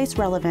workplace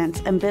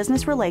relevance and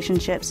business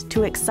relationships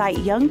to excite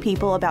young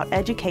people about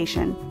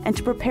education and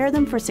to prepare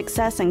them for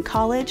success in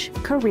college,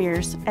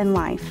 careers, and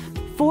life.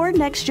 Ford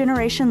Next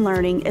Generation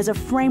Learning is a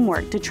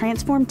framework to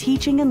transform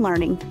teaching and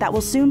learning that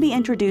will soon be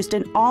introduced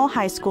in all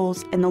high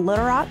schools in the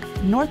Little Rock,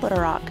 North Little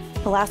Rock,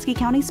 Pulaski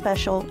County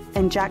Special,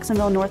 and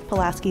Jacksonville North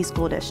Pulaski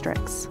school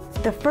districts.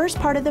 The first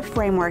part of the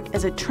framework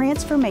is a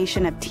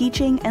transformation of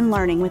teaching and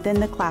learning within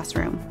the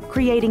classroom,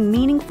 creating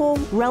meaningful,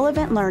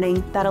 relevant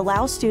learning that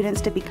allows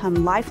students to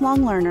become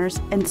lifelong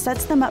learners and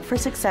sets them up for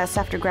success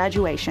after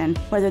graduation,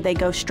 whether they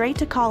go straight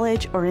to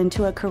college or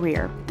into a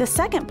career. The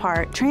second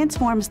part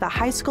transforms the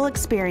high school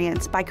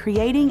experience by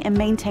creating and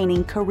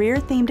maintaining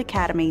career-themed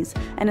academies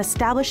and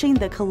establishing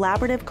the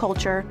collaborative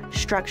culture,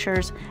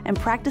 structures, and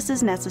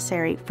practices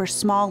necessary for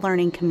small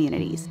learning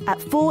communities. At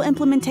full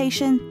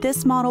implementation,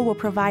 this model will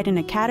provide an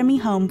academy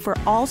home for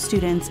all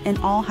students in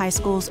all high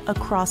schools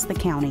across the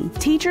county.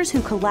 Teachers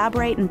who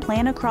collaborate and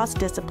plan across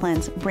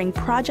disciplines bring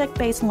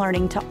project-based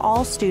learning to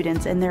all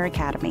students in their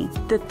academy.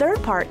 The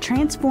third part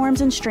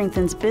transforms and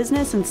strengthens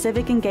business and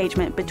civic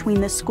engagement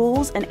between the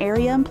schools and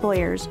area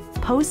employers,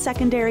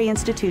 post-secondary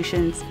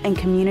institutions, and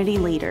community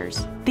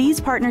leaders.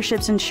 These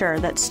partnerships ensure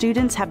that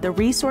students have the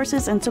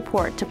resources and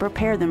support to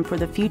prepare them for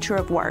the future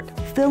of work,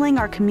 filling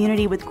our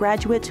community with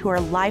graduates who are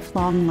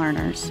lifelong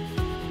learners.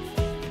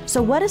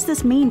 So what does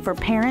this mean for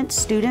parents,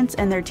 students,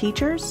 and their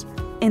teachers?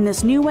 In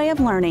this new way of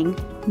learning,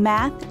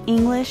 math,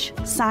 English,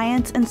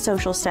 science, and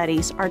social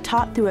studies are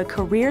taught through a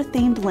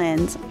career-themed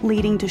lens,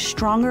 leading to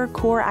stronger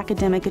core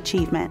academic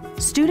achievement.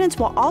 Students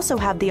will also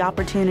have the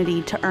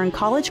opportunity to earn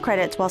college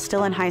credits while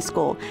still in high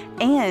school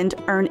and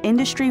earn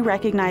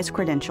industry-recognized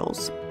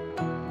credentials.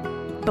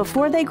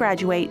 Before they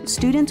graduate,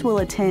 students will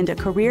attend a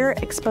career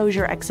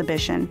exposure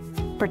exhibition,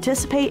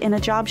 participate in a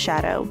job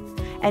shadow,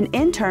 and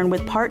intern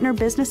with partner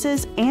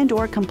businesses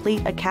and/or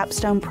complete a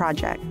capstone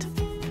project.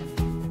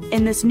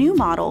 In this new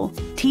model,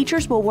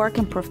 teachers will work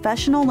in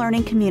professional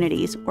learning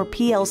communities, or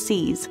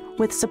PLCs,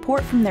 with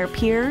support from their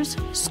peers,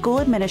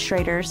 school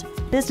administrators,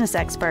 business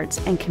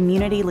experts, and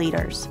community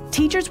leaders.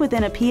 Teachers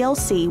within a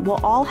PLC will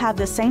all have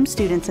the same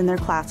students in their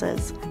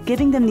classes,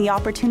 giving them the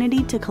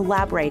opportunity to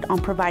collaborate on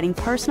providing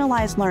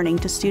personalized learning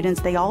to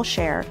students they all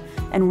share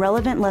and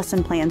relevant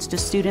lesson plans to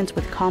students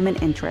with common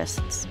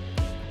interests.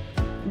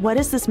 What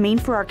does this mean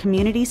for our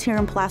communities here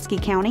in Pulaski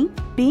County?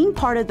 Being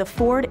part of the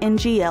Ford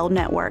NGL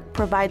network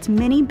provides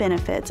many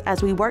benefits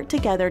as we work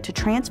together to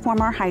transform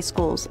our high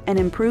schools and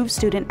improve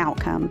student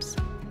outcomes.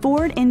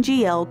 Ford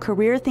NGL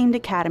career-themed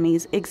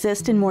academies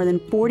exist in more than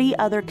 40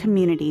 other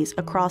communities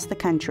across the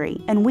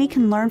country, and we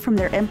can learn from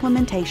their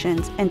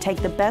implementations and take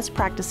the best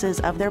practices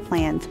of their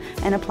plans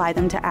and apply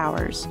them to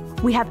ours.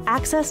 We have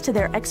access to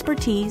their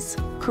expertise,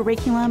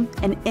 curriculum,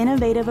 and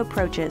innovative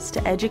approaches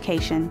to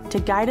education to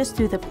guide us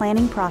through the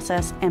planning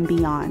process and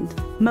beyond.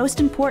 Most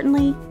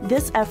importantly,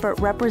 this effort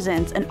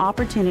represents an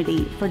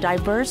opportunity for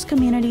diverse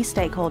community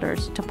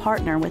stakeholders to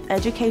partner with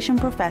education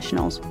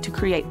professionals to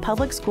create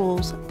public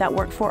schools that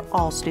work for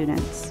all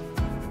students.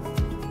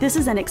 This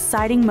is an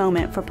exciting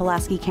moment for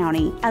Pulaski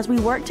County as we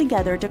work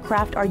together to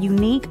craft our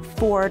unique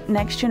Ford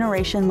Next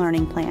Generation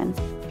Learning Plan.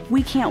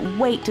 We can't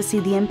wait to see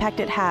the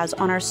impact it has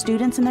on our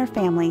students and their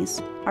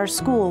families, our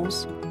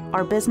schools,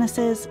 our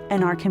businesses,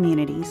 and our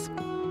communities.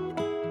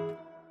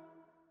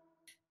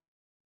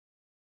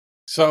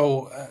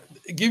 So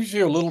it gives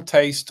you a little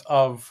taste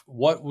of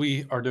what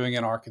we are doing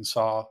in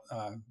Arkansas.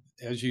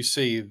 As you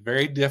see,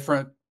 very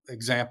different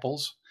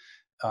examples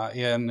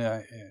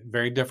in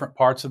very different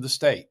parts of the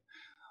state.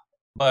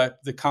 But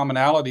the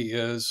commonality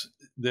is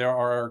there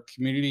are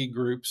community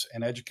groups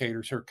and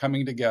educators who are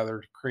coming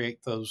together to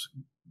create those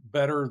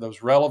better,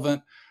 those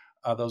relevant,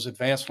 those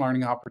advanced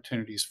learning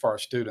opportunities for our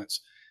students.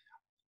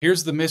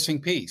 Here's the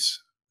missing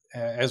piece.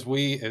 As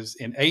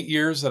in 8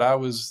 years that I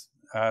was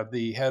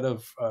the head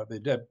of the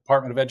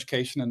Department of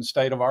Education in the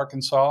state of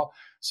Arkansas,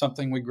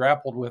 something we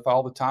grappled with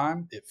all the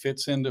time. It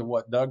fits into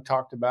what Doug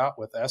talked about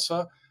with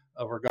ESSA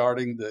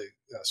regarding the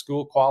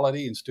school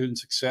quality and student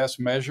success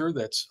measure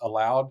that's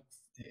allowed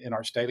in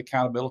our state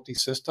accountability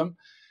system.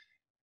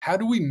 How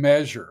do we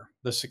measure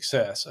the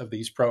success of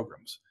these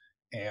programs?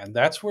 And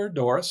that's where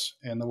Doris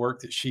and the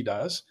work that she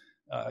does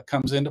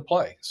comes into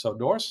play. So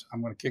Doris,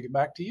 I'm going to kick it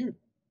back to you.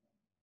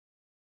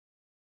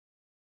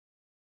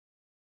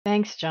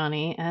 Thanks,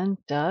 Johnny and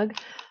Doug.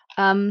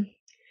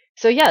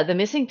 So yeah, the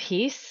missing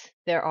piece,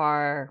 there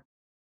are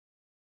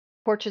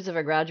portraits of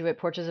a graduate,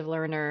 portraits of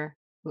learner,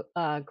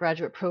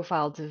 graduate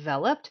profile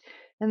developed,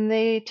 and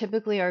they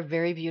typically are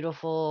very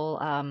beautiful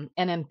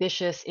and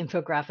ambitious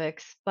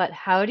infographics. But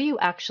how do you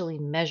actually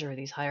measure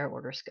these higher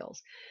order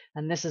skills?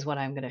 And this is what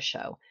I'm going to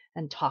show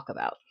and talk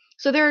about.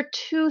 So there are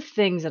two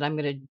things that I'm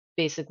going to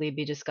basically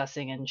be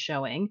discussing and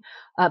showing.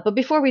 But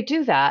before we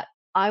do that,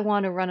 I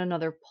want to run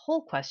another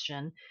poll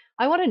question.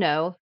 I want to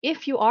know,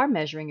 if you are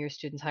measuring your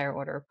students' higher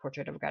order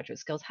portrait of graduate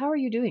skills, how are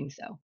you doing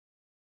so?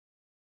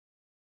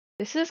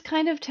 This is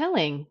kind of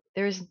telling.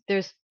 There's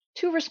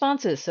 2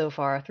 responses so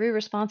far, 3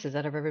 responses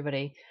out of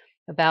everybody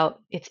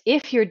about it's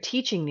if you're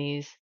teaching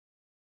these,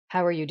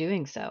 how are you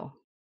doing so?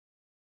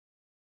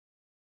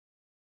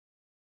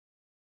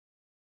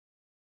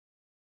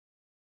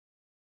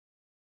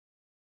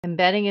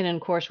 Embedding it in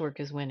coursework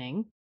is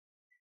winning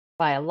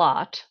by a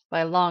lot, by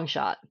a long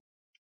shot.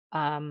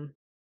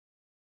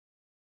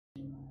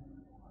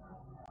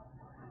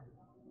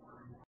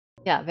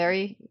 Yeah,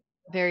 very,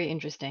 very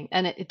interesting.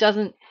 And it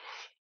doesn't,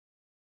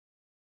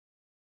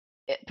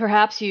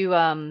 perhaps you,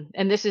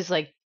 and this is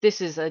like, this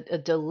is a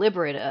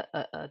deliberate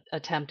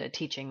attempt at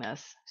teaching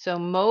this. So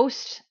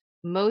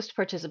most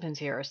participants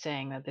here are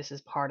saying that this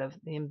is part of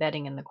the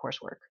embedding in the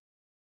coursework.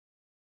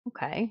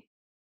 Okay,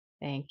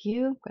 thank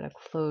you. I'm going to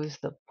close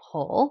the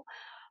poll.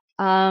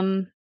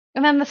 And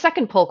then the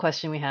second poll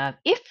question we have,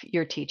 if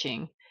you're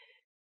teaching,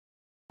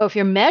 if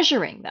you're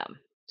measuring them,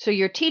 so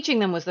you're teaching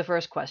them was the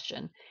first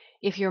question.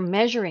 If you're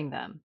measuring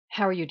them,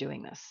 how are you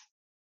doing this?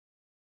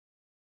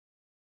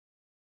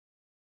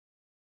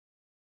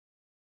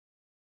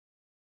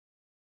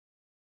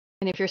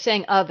 And if you're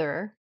saying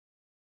other,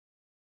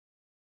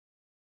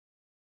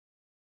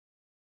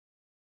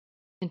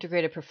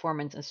 integrated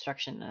performance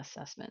instruction and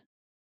assessment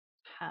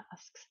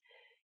tasks.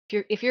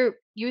 If you're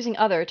using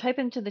other, type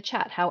into the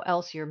chat how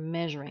else you're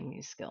measuring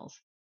these skills.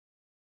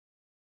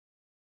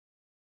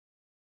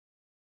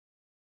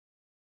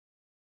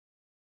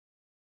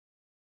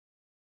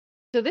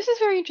 So this is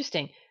very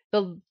interesting.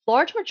 The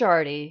large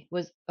majority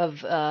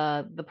of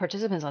the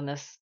participants on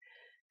this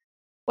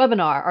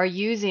webinar are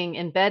using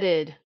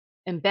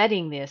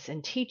embedding this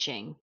in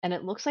teaching, and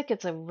it looks like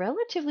it's a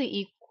relatively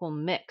equal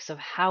mix of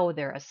how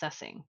they're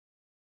assessing.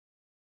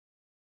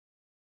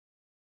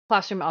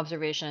 Classroom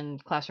observation,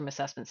 classroom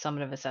assessment,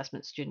 summative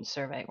assessment, student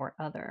survey, or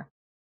other.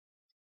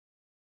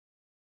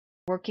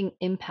 Working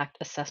impact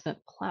assessment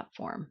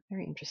platform.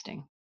 Very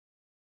interesting.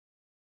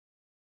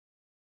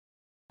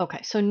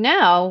 Okay, so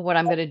now what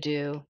I'm going to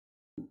do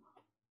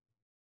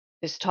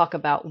is talk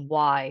about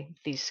why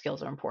these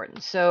skills are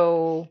important.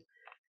 So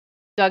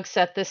Doug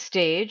set the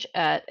stage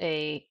at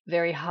a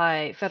very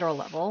high federal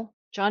level.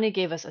 Johnny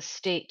gave us a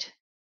state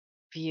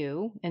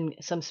view and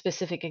some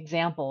specific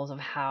examples of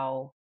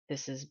how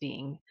this is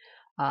being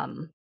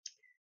done.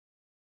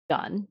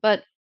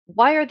 But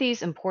why are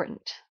these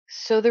important?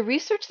 So the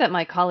research that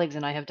my colleagues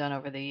and I have done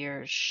over the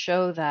years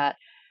show that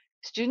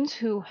students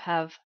who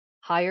have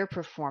higher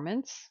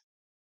performance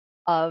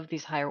of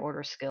these higher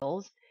order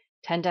skills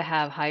tend to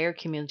have higher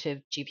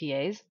cumulative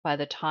GPAs by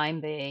the time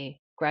they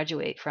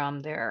graduate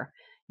from their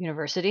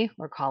university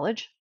or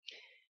college.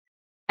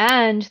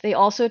 And they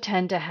also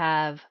tend to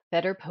have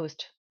better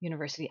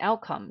post-university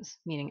outcomes,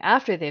 meaning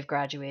after they've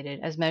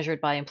graduated, as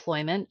measured by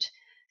employment,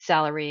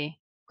 salary,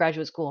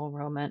 graduate school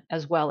enrollment,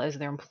 as well as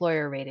their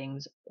employer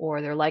ratings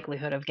or their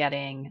likelihood of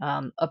getting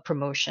a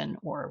promotion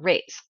or a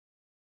raise.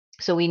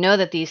 So we know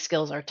that these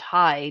skills are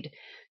tied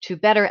to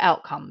better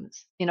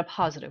outcomes in a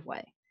positive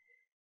way.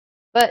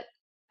 But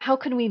how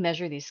can we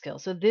measure these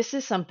skills? So this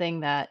is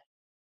something that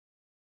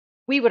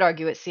we would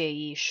argue at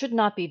CAE should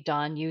not be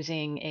done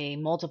using a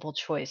multiple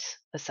choice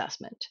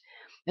assessment.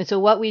 And so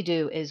what we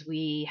do is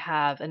we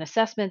have an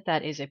assessment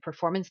that is a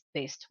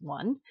performance-based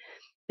one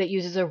that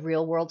uses a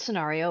real world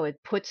scenario. It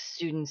puts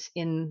students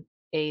in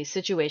a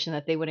situation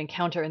that they would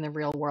encounter in the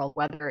real world,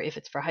 whether if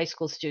it's for high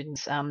school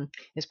students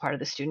as part of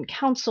the student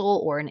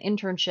council or an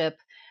internship,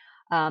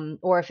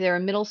 or if they're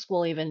in middle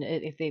school, even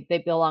if they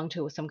belong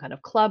to some kind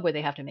of club where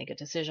they have to make a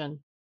decision.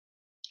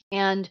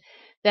 And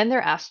then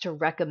they're asked to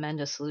recommend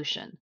a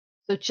solution.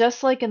 So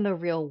just like in the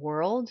real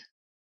world,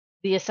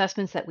 the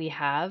assessments that we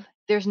have,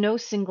 there's no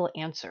single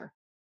answer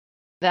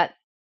that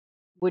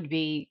would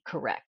be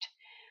correct.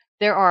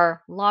 There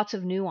are lots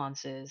of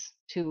nuances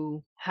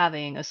to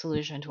having a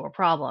solution to a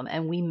problem,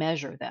 and we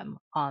measure them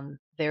on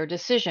their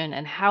decision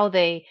and how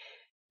they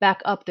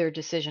back up their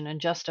decision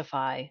and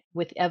justify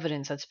with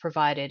evidence that's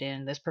provided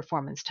in this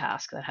performance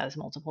task that has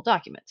multiple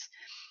documents.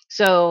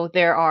 So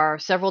there are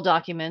several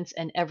documents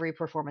in every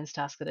performance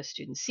task that a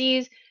student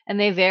sees, and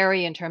they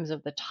vary in terms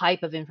of the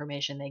type of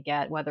information they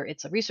get, whether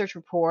it's a research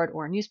report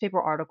or a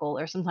newspaper article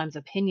or sometimes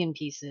opinion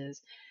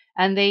pieces.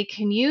 And they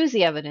can use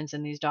the evidence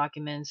in these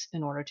documents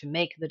in order to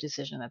make the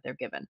decision that they're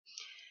given.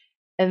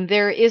 And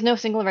there is no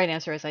single right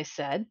answer, as I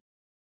said.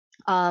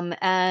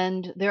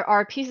 And there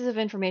are pieces of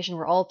information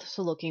we're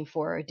also looking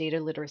for data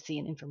literacy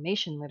and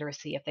information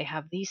literacy if they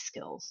have these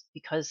skills,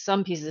 because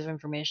some pieces of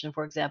information,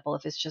 for example,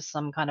 if it's just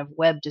some kind of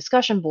web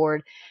discussion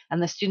board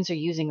and the students are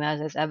using that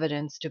as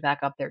evidence to back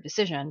up their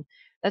decision,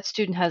 that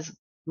student has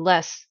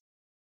less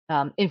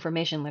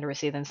information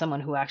literacy than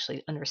someone who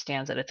actually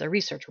understands that it's a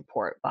research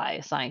report by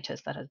a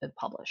scientist that has been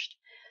published.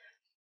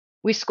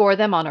 We score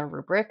them on a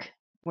rubric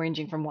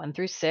ranging from 1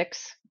 through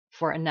 6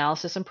 for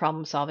analysis and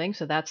problem solving.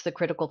 So that's the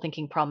critical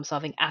thinking problem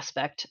solving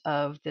aspect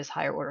of this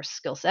higher order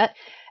skill set.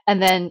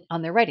 And then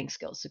on their writing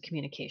skills, so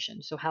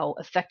communication. So how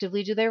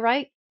effectively do they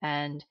write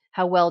and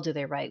how well do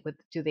they write?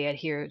 Do they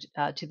adhere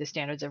to the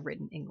standards of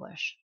written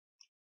English?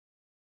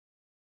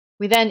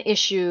 We then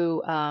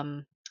issue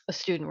a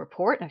student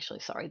report.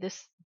 Actually, sorry,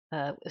 this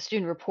a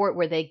student report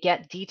where they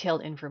get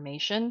detailed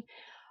information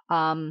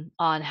on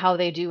how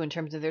they do in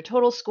terms of their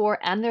total score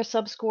and their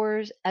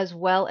subscores, as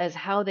well as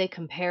how they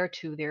compare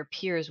to their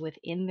peers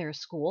within their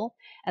school,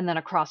 and then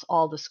across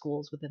all the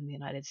schools within the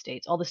United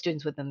States, all the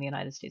students within the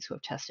United States who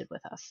have tested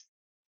with us.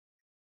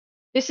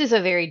 This is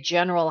a very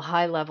general,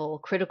 high level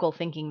critical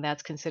thinking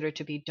that's considered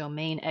to be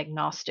domain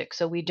agnostic.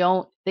 So they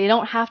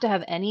don't have to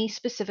have any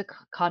specific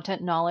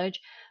content knowledge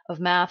of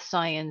math,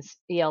 science,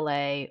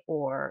 ELA,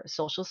 or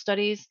social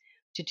studies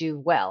to do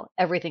well.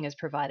 Everything is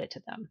provided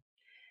to them.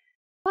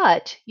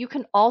 But you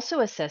can also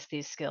assess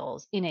these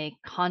skills in a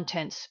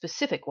content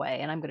specific way.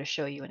 And I'm going to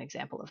show you an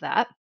example of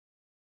that.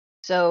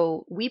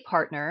 So we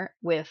partner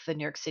with the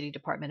New York City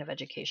Department of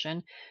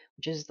Education,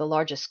 which is the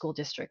largest school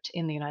district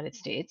in the United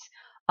States,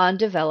 on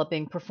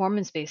developing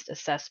performance-based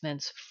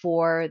assessments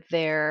for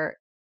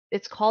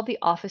it's called the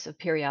Office of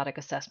Periodic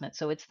Assessment.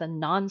 So it's the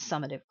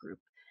non-summative group.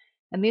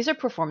 And these are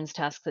performance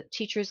tasks that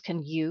teachers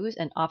can use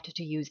and opt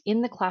to use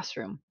in the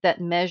classroom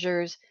that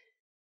measures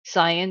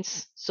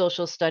science,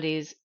 social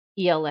studies,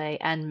 ELA,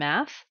 and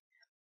math,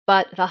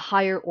 but the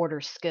higher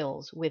order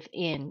skills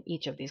within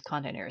each of these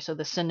content areas. So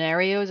the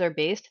scenarios are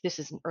based. This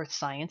is an earth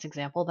science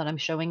example that I'm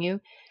showing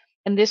you.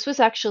 And this was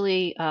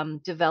actually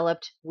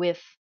developed with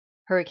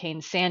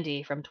Hurricane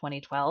Sandy from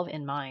 2012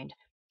 in mind,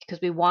 because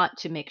we want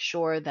to make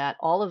sure that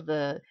all of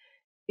the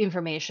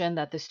information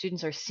that the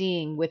students are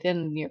seeing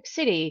within New York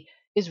City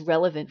is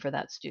relevant for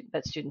that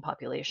student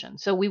population.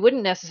 So we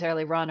wouldn't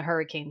necessarily run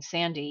Hurricane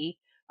Sandy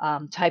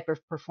type of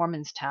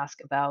performance task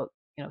about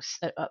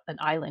an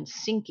island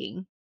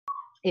sinking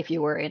if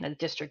you were in a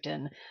district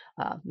in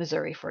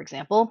Missouri, for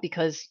example,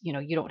 because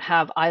you don't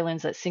have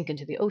islands that sink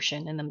into the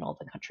ocean in the middle of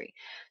the country.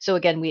 So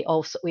again, we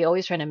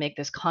always try to make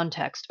this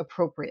context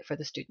appropriate for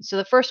the students. So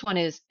the first one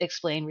is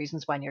explain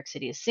reasons why New York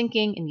City is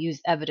sinking and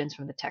use evidence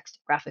from the text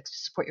graphics to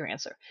support your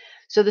answer.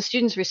 So the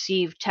students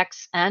receive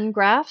texts and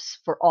graphs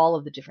for all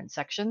of the different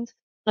sections,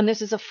 and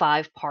this is a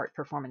 5-part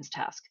performance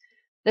task.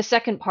 The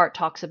second part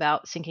talks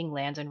about sinking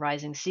lands and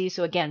rising seas.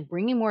 So again,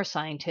 bringing more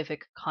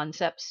scientific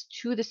concepts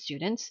to the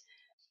students,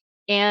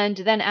 and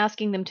then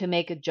asking them to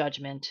make a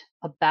judgment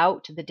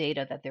about the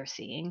data that they're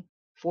seeing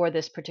for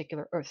this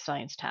particular earth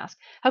science task.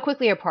 How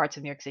quickly are parts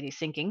of New York City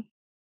sinking,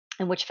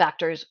 and which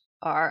factors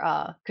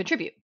are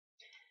contribute?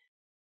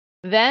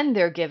 Then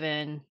they're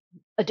given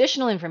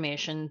additional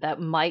information that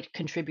might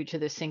contribute to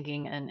the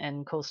sinking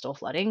and coastal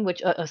flooding,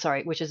 which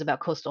is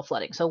about coastal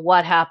flooding. So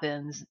what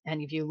happens,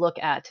 and if you look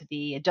at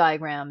the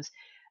diagrams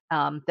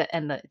and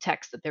the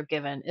text that they're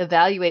given,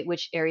 evaluate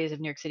which areas of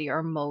New York City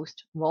are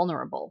most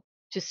vulnerable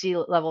to sea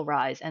level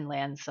rise and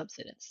land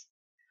subsidence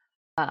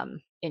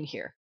in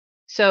here.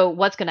 So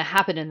what's going to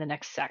happen in the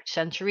next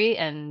century,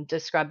 and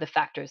describe the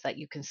factors that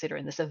you consider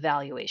in this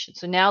evaluation.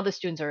 So now the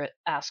students are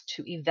asked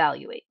to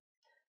evaluate.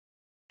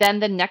 Then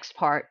the next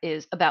part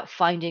is about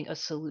finding a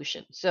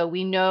solution. So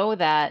we know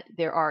that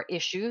there are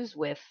issues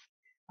with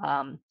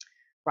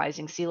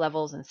rising sea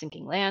levels and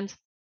sinking land.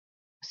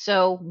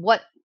 So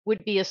what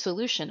would be a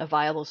solution, a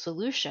viable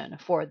solution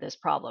for this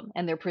problem?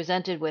 And they're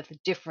presented with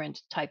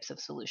different types of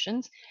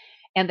solutions,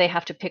 and they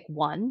have to pick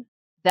one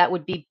that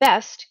would be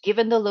best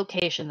given the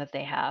location that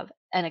they have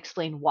and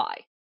explain why.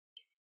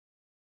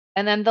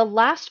 And then the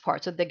last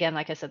part, so again,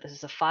 like I said, this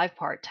is a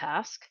 5-part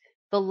task.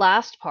 The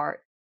last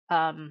part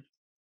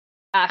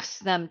asks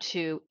them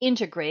to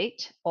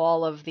integrate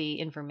all of the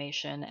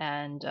information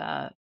and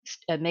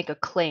make a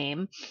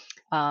claim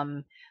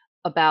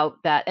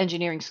about that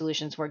engineering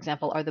solutions, for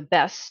example, are the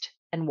best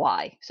and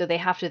why. So they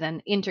have to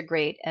then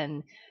integrate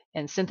and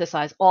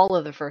synthesize all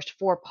of the first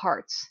 4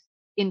 parts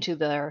into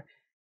their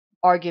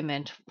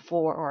argument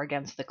for or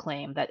against the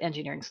claim that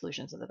engineering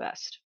solutions are the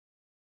best.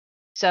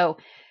 So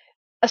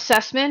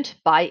assessment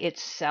by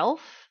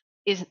itself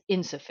is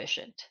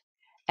insufficient.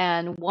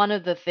 And one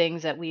of the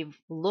things that we've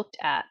looked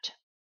at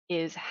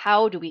is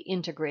how do we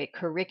integrate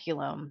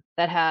curriculum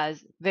that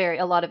has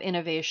a lot of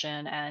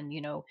innovation and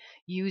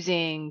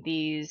using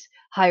these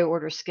higher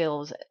order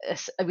skills.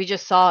 We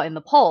just saw in the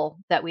poll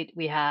that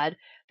we had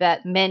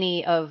that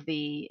many of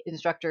the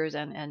instructors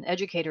and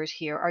educators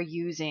here are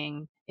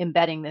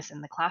embedding this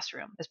in the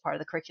classroom as part of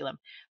the curriculum.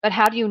 But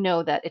how do you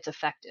know that it's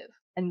effective?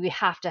 And we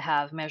have to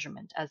have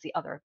measurement as the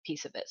other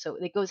piece of it. So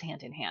it goes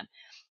hand in hand.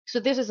 So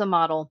this is a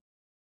model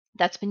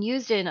that's been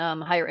used in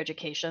higher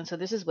education. So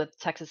this is with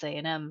Texas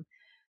A&M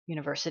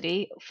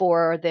University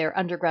for their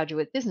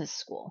undergraduate business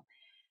school.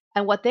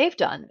 And what they've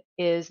done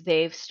is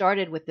they've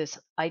started with this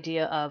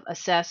idea of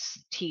assess,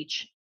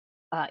 teach,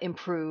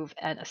 improve,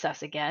 and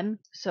assess again.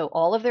 So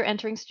all of their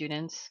entering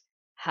students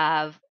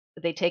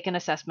they take an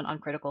assessment on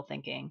critical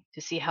thinking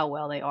to see how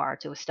well they are,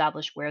 to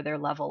establish where their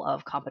level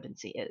of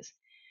competency is.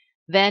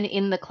 Then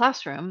in the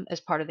classroom,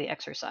 as part of the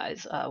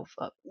exercise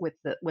with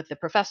the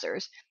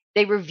professors,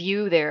 they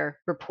review their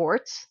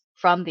reports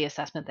from the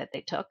assessment that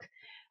they took,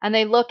 and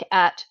they look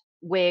at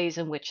ways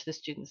in which the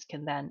students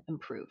can then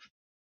improve.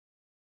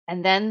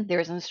 And then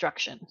there's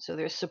instruction. So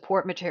there's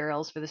support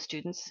materials for the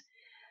students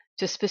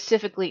to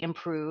specifically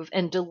improve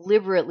and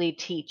deliberately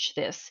teach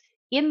this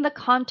in the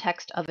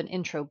context of an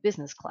intro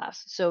business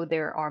class. So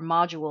there are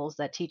modules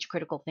that teach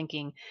critical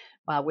thinking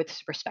with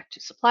respect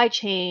to supply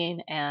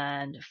chain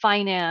and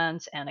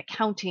finance and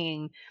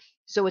accounting.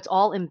 So it's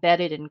all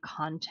embedded in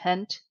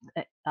content.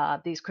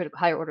 These critical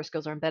higher order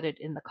skills are embedded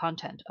in the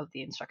content of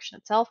the instruction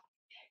itself.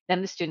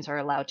 Then the students are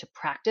allowed to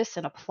practice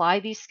and apply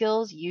these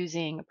skills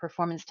using a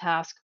performance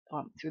task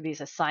through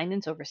these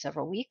assignments over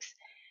several weeks.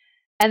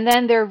 And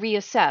then they're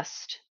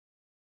reassessed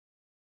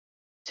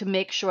to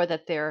make sure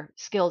that their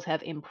skills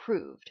have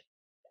improved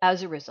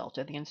as a result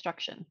of the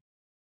instruction.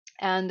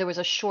 And there was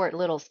a short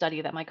little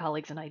study that my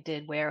colleagues and I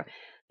did where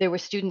there were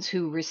students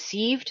who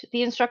received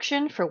the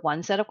instruction for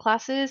one set of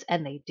classes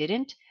and they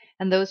didn't.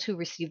 And those who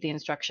received the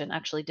instruction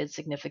actually did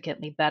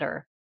significantly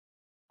better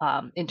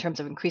in terms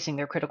of increasing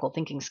their critical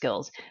thinking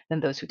skills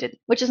than those who didn't,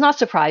 which is not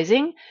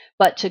surprising.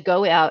 But to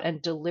go out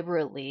and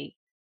deliberately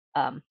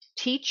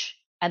teach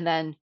and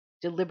then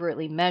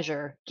deliberately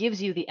measure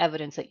gives you the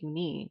evidence that you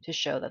need to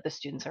show that the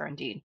students are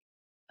indeed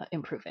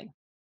improving.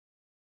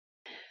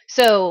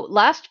 So,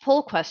 last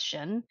poll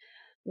question: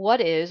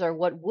 what is or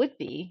what would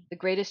be the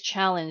greatest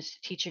challenge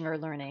to teaching or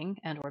learning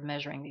and or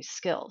measuring these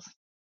skills?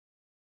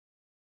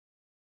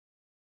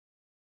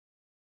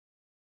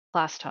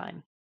 Class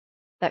time.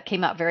 That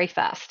came out very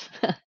fast.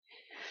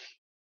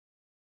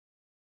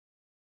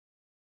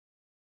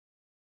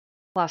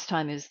 Class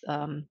time is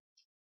the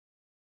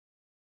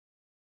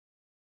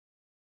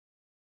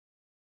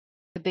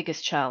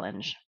biggest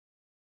challenge.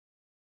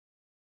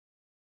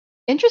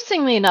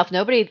 Interestingly enough,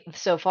 nobody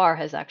so far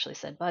has actually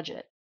said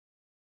budget.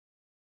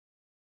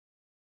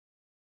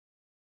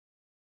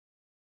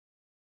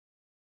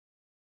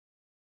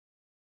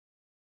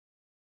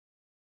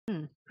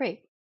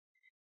 Great.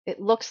 It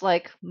looks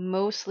like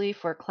mostly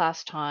for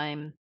class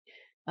time,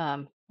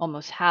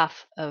 almost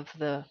half of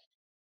the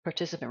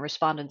participant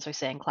respondents are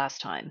saying class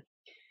time,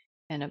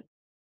 and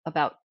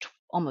about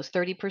almost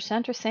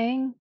 30% are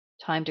saying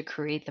time to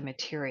create the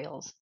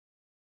materials.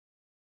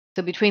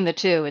 So between the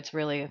two, it's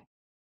really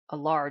a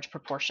large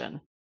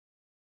proportion.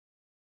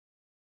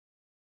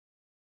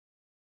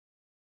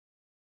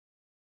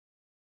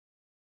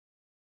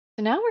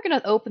 So now we're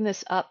going to open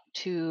this up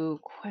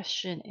to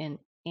question and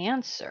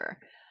answer.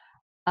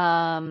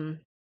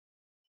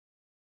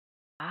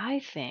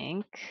 I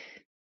think,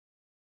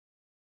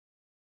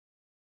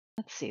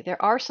 let's see,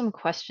 there are some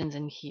questions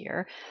in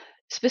here.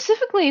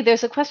 Specifically,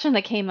 there's a question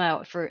that came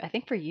out I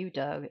think for you,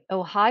 Doug.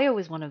 Ohio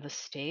is one of the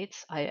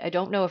states. I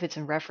don't know if it's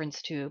in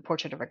reference to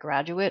Portrait of a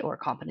Graduate or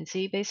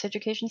competency-based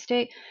education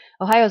state.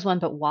 Ohio is one,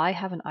 but why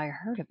haven't I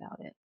heard about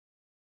it?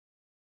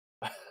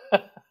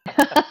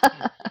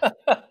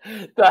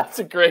 That's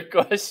a great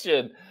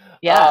question.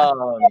 Yeah.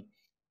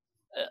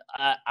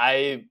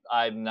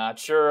 I'm not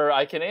sure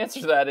I can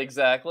answer that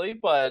exactly,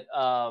 but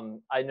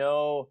I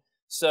know.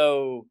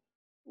 So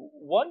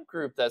one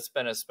group that's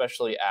been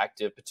especially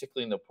active,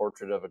 particularly in the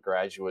Portrait of a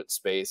Graduate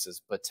space,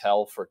 is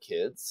Battelle for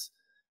Kids,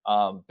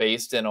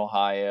 based in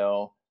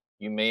Ohio.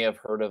 You may have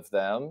heard of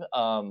them.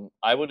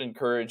 I would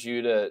encourage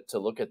you to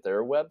look at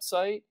their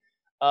website.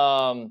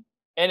 And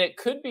it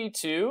could be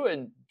too,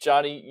 and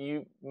Johnny,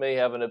 you may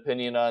have an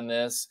opinion on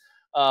this.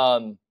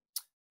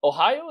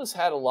 Ohio has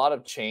had a lot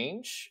of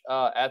change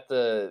at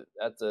the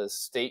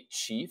state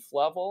chief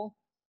level,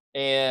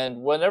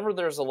 and whenever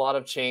there's a lot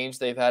of change,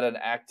 they've had an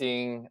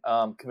acting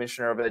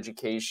commissioner of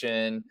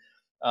education.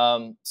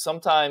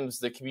 Sometimes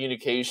the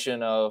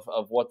communication of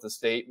what the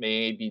state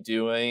may be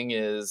doing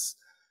is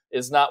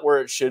not where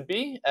it should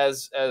be,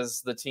 as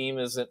the team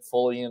isn't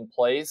fully in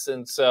place,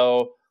 and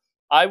so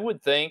I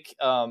would think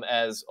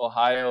as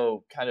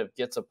Ohio kind of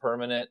gets a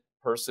permanent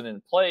person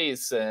in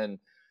place and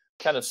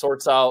kind of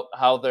sorts out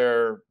how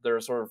they're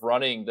sort of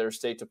running their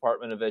state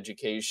Department of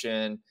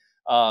Education,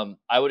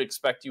 I would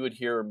expect you would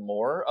hear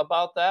more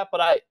about that.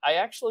 But I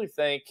actually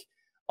think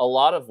a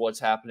lot of what's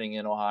happening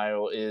in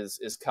Ohio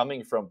is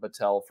coming from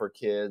Battelle for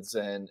Kids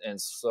and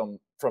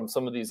from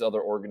some of these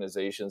other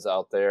organizations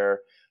out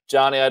there.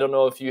 Johnny, I don't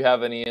know if you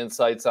have any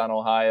insights on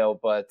Ohio,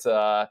 but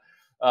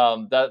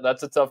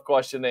that's a tough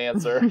question to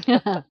answer.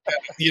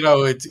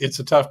 It's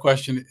a tough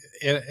question,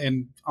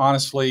 and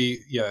honestly,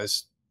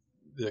 yes,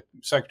 the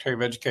Secretary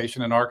of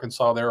Education in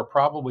Arkansas, there are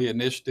probably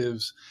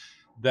initiatives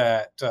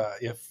that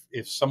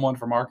if someone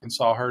from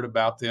Arkansas heard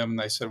about them,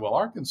 they said, "Well,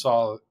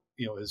 Arkansas,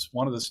 is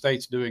one of the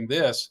states doing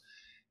this,"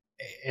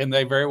 and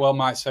they very well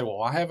might say, "Well,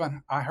 why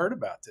haven't I heard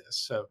about this?"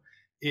 So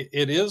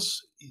it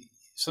is.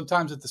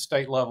 Sometimes at the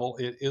state level,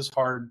 it is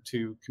hard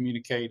to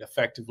communicate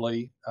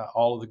effectively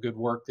all of the good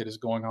work that is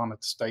going on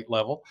at the state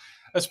level,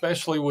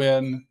 especially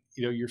when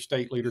your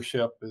state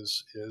leadership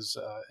is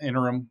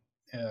interim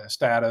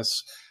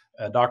status.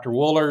 Dr.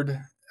 Woolard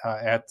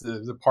at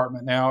the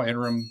department now,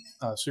 interim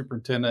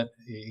superintendent.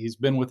 He's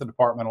been with the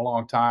department a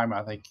long time.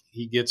 I think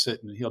he gets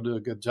it, and he'll do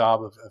a good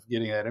job of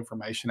getting that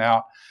information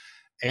out.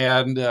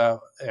 And I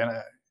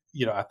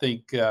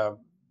think,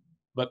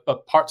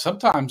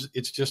 sometimes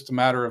it's just a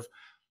matter of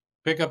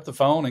pick up the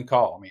phone and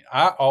call. I mean,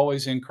 I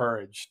always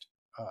encouraged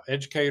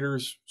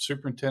educators,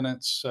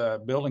 superintendents,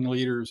 building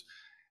leaders.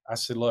 I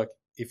said, look,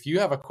 if you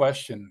have a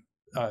question,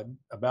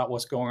 about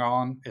what's going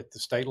on at the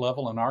state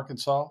level in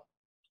Arkansas,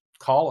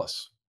 call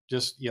us.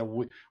 Just,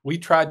 we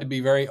tried to be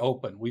very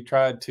open. We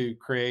tried to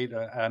create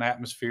an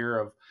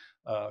atmosphere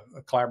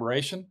of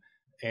collaboration.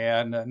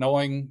 And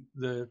knowing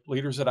the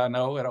leaders that I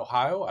know at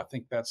Ohio, I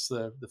think that's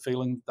the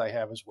feeling that they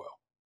have as well.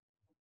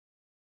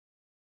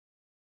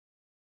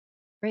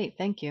 Great,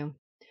 thank you.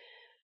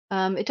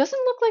 It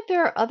doesn't look like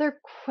there are other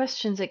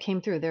questions that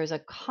came through. There's a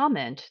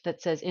comment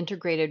that says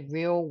integrated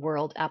real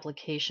world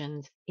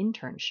applications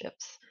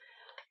internships.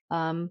 But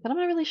I'm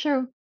not really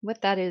sure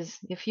what that is.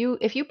 If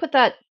you put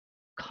that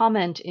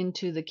comment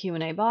into the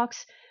Q&A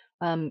box,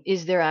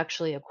 is there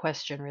actually a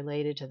question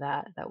related to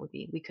that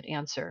we could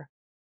answer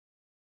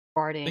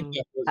I think regarding?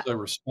 that was a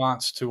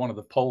response to one of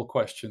the poll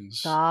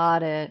questions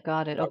Got it.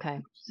 Got it. Okay,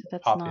 so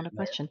that's popped not in a there.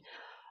 question.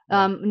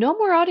 Yeah. No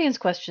more audience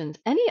questions.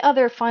 Any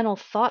other final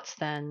thoughts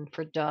then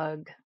for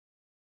Doug?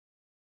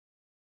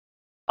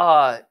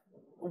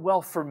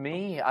 Well, for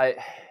me, I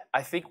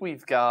think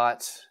we've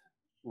got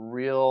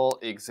real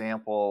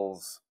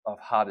examples of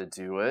how to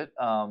do it.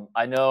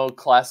 I know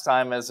class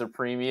time is a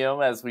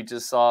premium, as we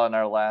just saw in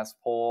our last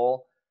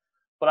poll,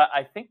 but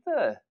I think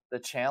the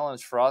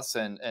challenge for us,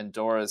 and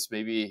Doris,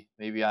 maybe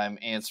I'm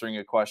answering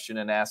a question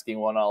and asking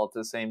one all at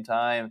the same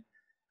time.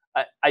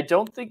 I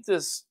don't think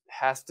this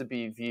has to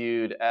be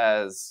viewed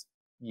as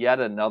yet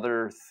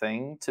another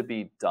thing to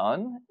be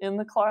done in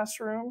the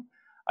classroom.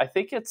 I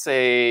think it's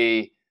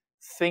a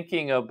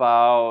thinking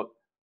about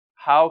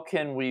how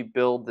can we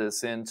build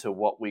this into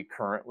what we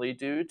currently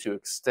do to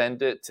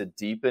extend it, to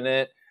deepen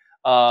it.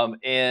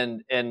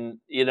 And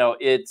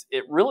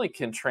it really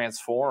can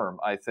transform,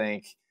 I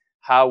think,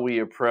 how we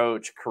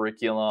approach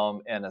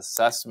curriculum and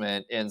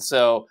assessment. And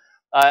so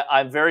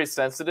I'm very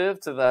sensitive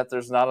to that.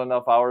 There's not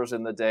enough hours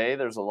in the day.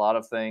 There's a lot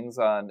of things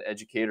on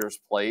educators'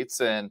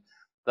 plates, and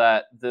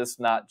that this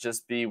not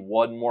just be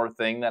one more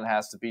thing that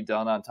has to be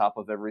done on top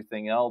of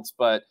everything else.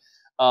 But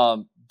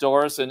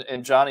Doris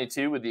and Johnny,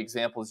 too, with the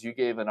examples you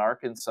gave in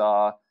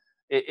Arkansas,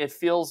 it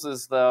feels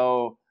as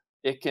though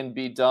it can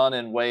be done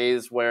in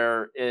ways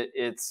where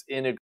it's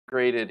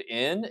integrated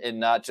in and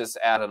not just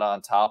added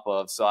on top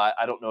of. So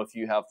I don't know if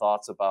you have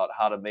thoughts about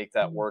how to make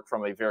that work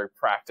from a very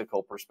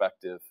practical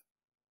perspective.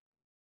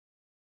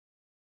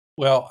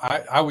 Well,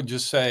 I would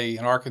just say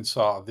in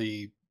Arkansas,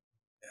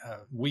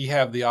 we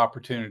have the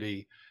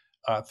opportunity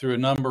through a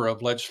number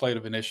of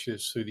legislative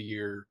initiatives through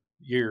the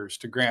years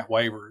to grant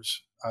waivers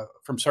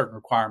from certain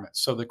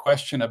requirements. So the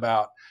question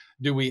about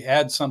do we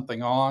add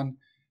something on?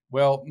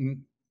 Well,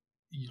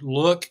 you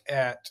look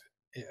at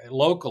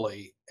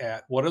locally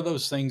at what are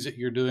those things that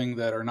you're doing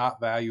that are not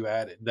value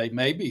added. They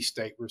may be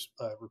state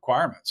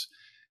requirements,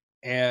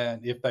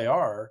 and if they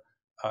are,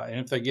 and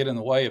if they get in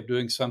the way of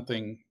doing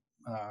something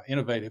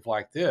innovative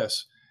like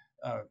this,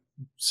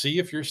 see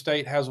if your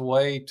state has a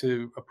way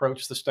to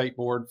approach the state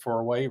board for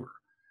a waiver.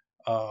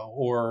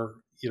 Or,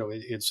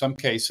 in some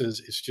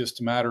cases, it's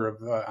just a matter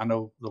of, I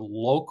know the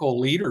local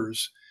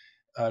leaders,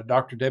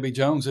 Dr. Debbie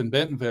Jones in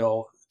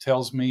Bentonville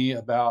tells me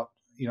about,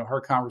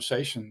 her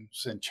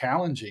conversations and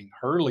challenging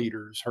her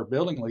leaders, her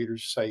building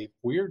leaders, to say,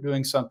 we're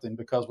doing something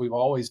because we've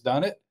always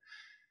done it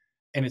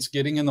and it's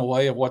getting in the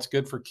way of what's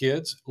good for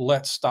kids.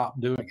 Let's stop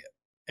doing it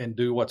and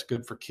do what's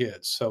good for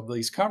kids. So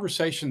these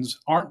conversations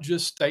aren't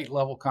just state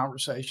level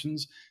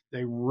conversations.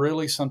 They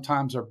really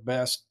sometimes are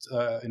best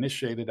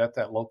initiated at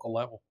that local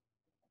level.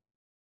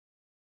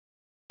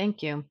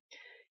 Thank you.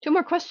 Two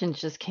more questions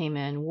just came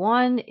in.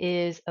 One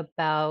is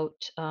about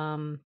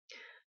the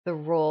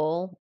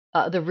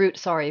route,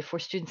 sorry, for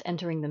students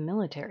entering the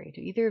military.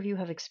 Do either of you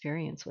have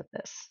experience with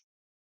this?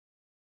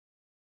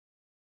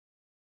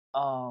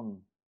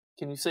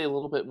 Can you say a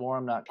little bit more?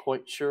 I'm not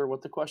quite sure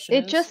what the question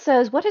It is. just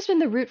says, what has been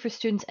the route for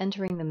students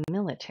entering the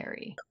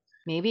military?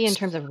 Maybe in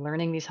terms of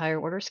learning these higher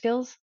order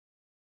skills?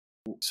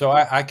 So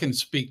I can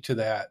speak to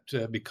that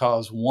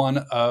because one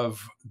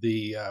of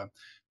the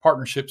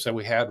partnerships that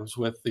we had was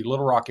with the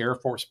Little Rock Air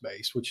Force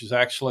Base, which is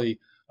actually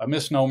a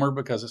misnomer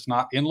because it's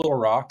not in Little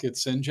Rock,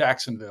 it's in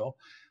Jacksonville.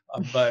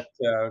 But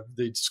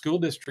the school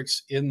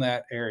districts in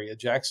that area,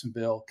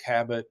 Jacksonville,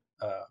 Cabot,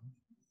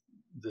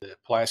 the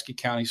Pulaski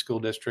County School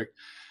District,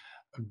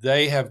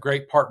 they have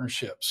great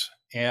partnerships,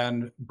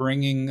 and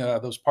bringing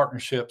those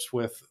partnerships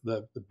with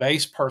the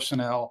base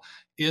personnel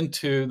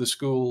into the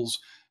schools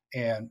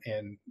and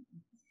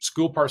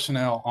school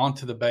personnel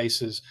onto the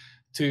bases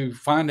to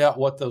find out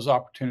what those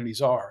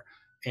opportunities are.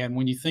 And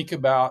when you think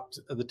about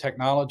the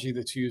technology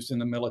that's used in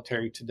the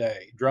military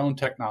today, drone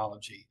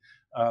technology,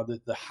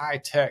 the high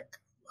tech,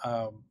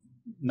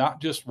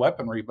 not just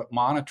weaponry, but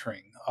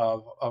monitoring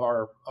of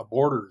our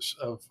borders,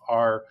 of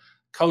our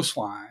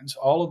coastlines,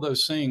 all of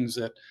those things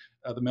that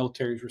the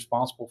military is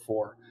responsible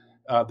for.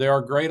 There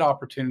are great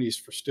opportunities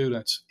for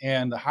students,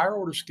 and the higher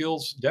order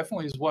skills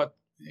definitely is what,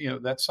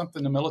 that's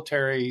something the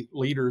military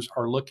leaders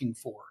are looking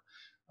for.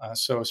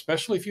 So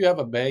especially if you have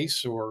a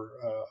base or,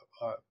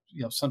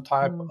 some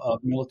type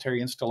of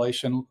military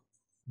installation,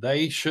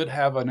 they should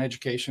have an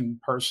education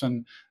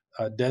person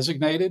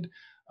designated.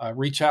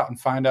 Reach out and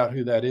find out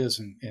who that is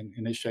and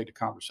initiate a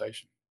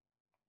conversation.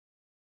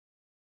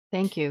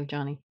 Thank you,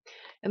 Johnny.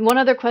 And one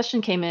other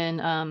question came in.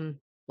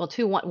 Well,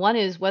 two. One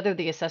is whether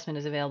the assessment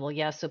is available.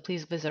 Yes, so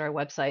please visit our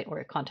website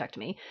or contact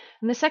me.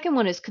 And the second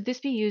one is, could this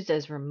be used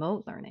as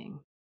remote learning?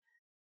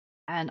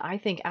 And I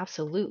think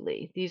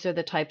absolutely. These are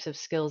the types of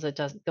skills that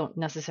don't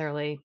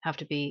necessarily have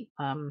to be,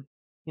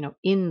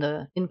 in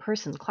the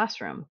in-person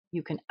classroom.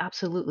 You can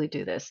absolutely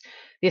do this.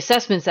 The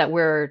assessments that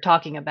we're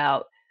talking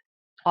about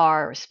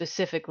are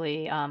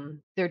specifically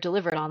they're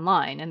delivered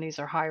online, and these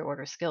are higher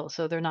order skills,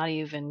 so they're not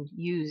even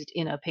used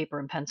in a paper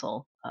and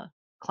pencil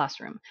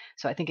classroom.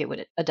 So I think it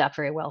would adapt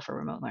very well for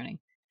remote learning.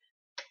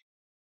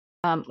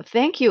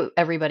 Thank you,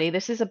 everybody.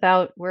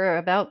 We're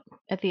about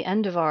at the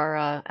end of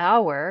our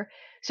hour.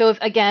 So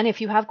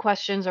if you have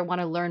questions or want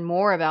to learn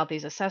more about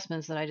these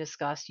assessments that I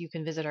discussed, you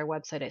can visit our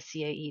website at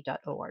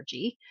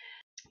cae.org.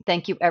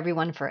 Thank you,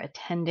 everyone, for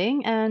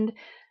attending, and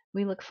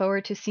we look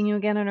forward to seeing you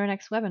again on our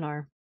next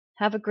webinar.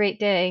 Have a great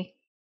day.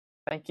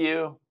 Thank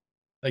you.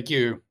 Thank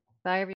you. Bye, everyone.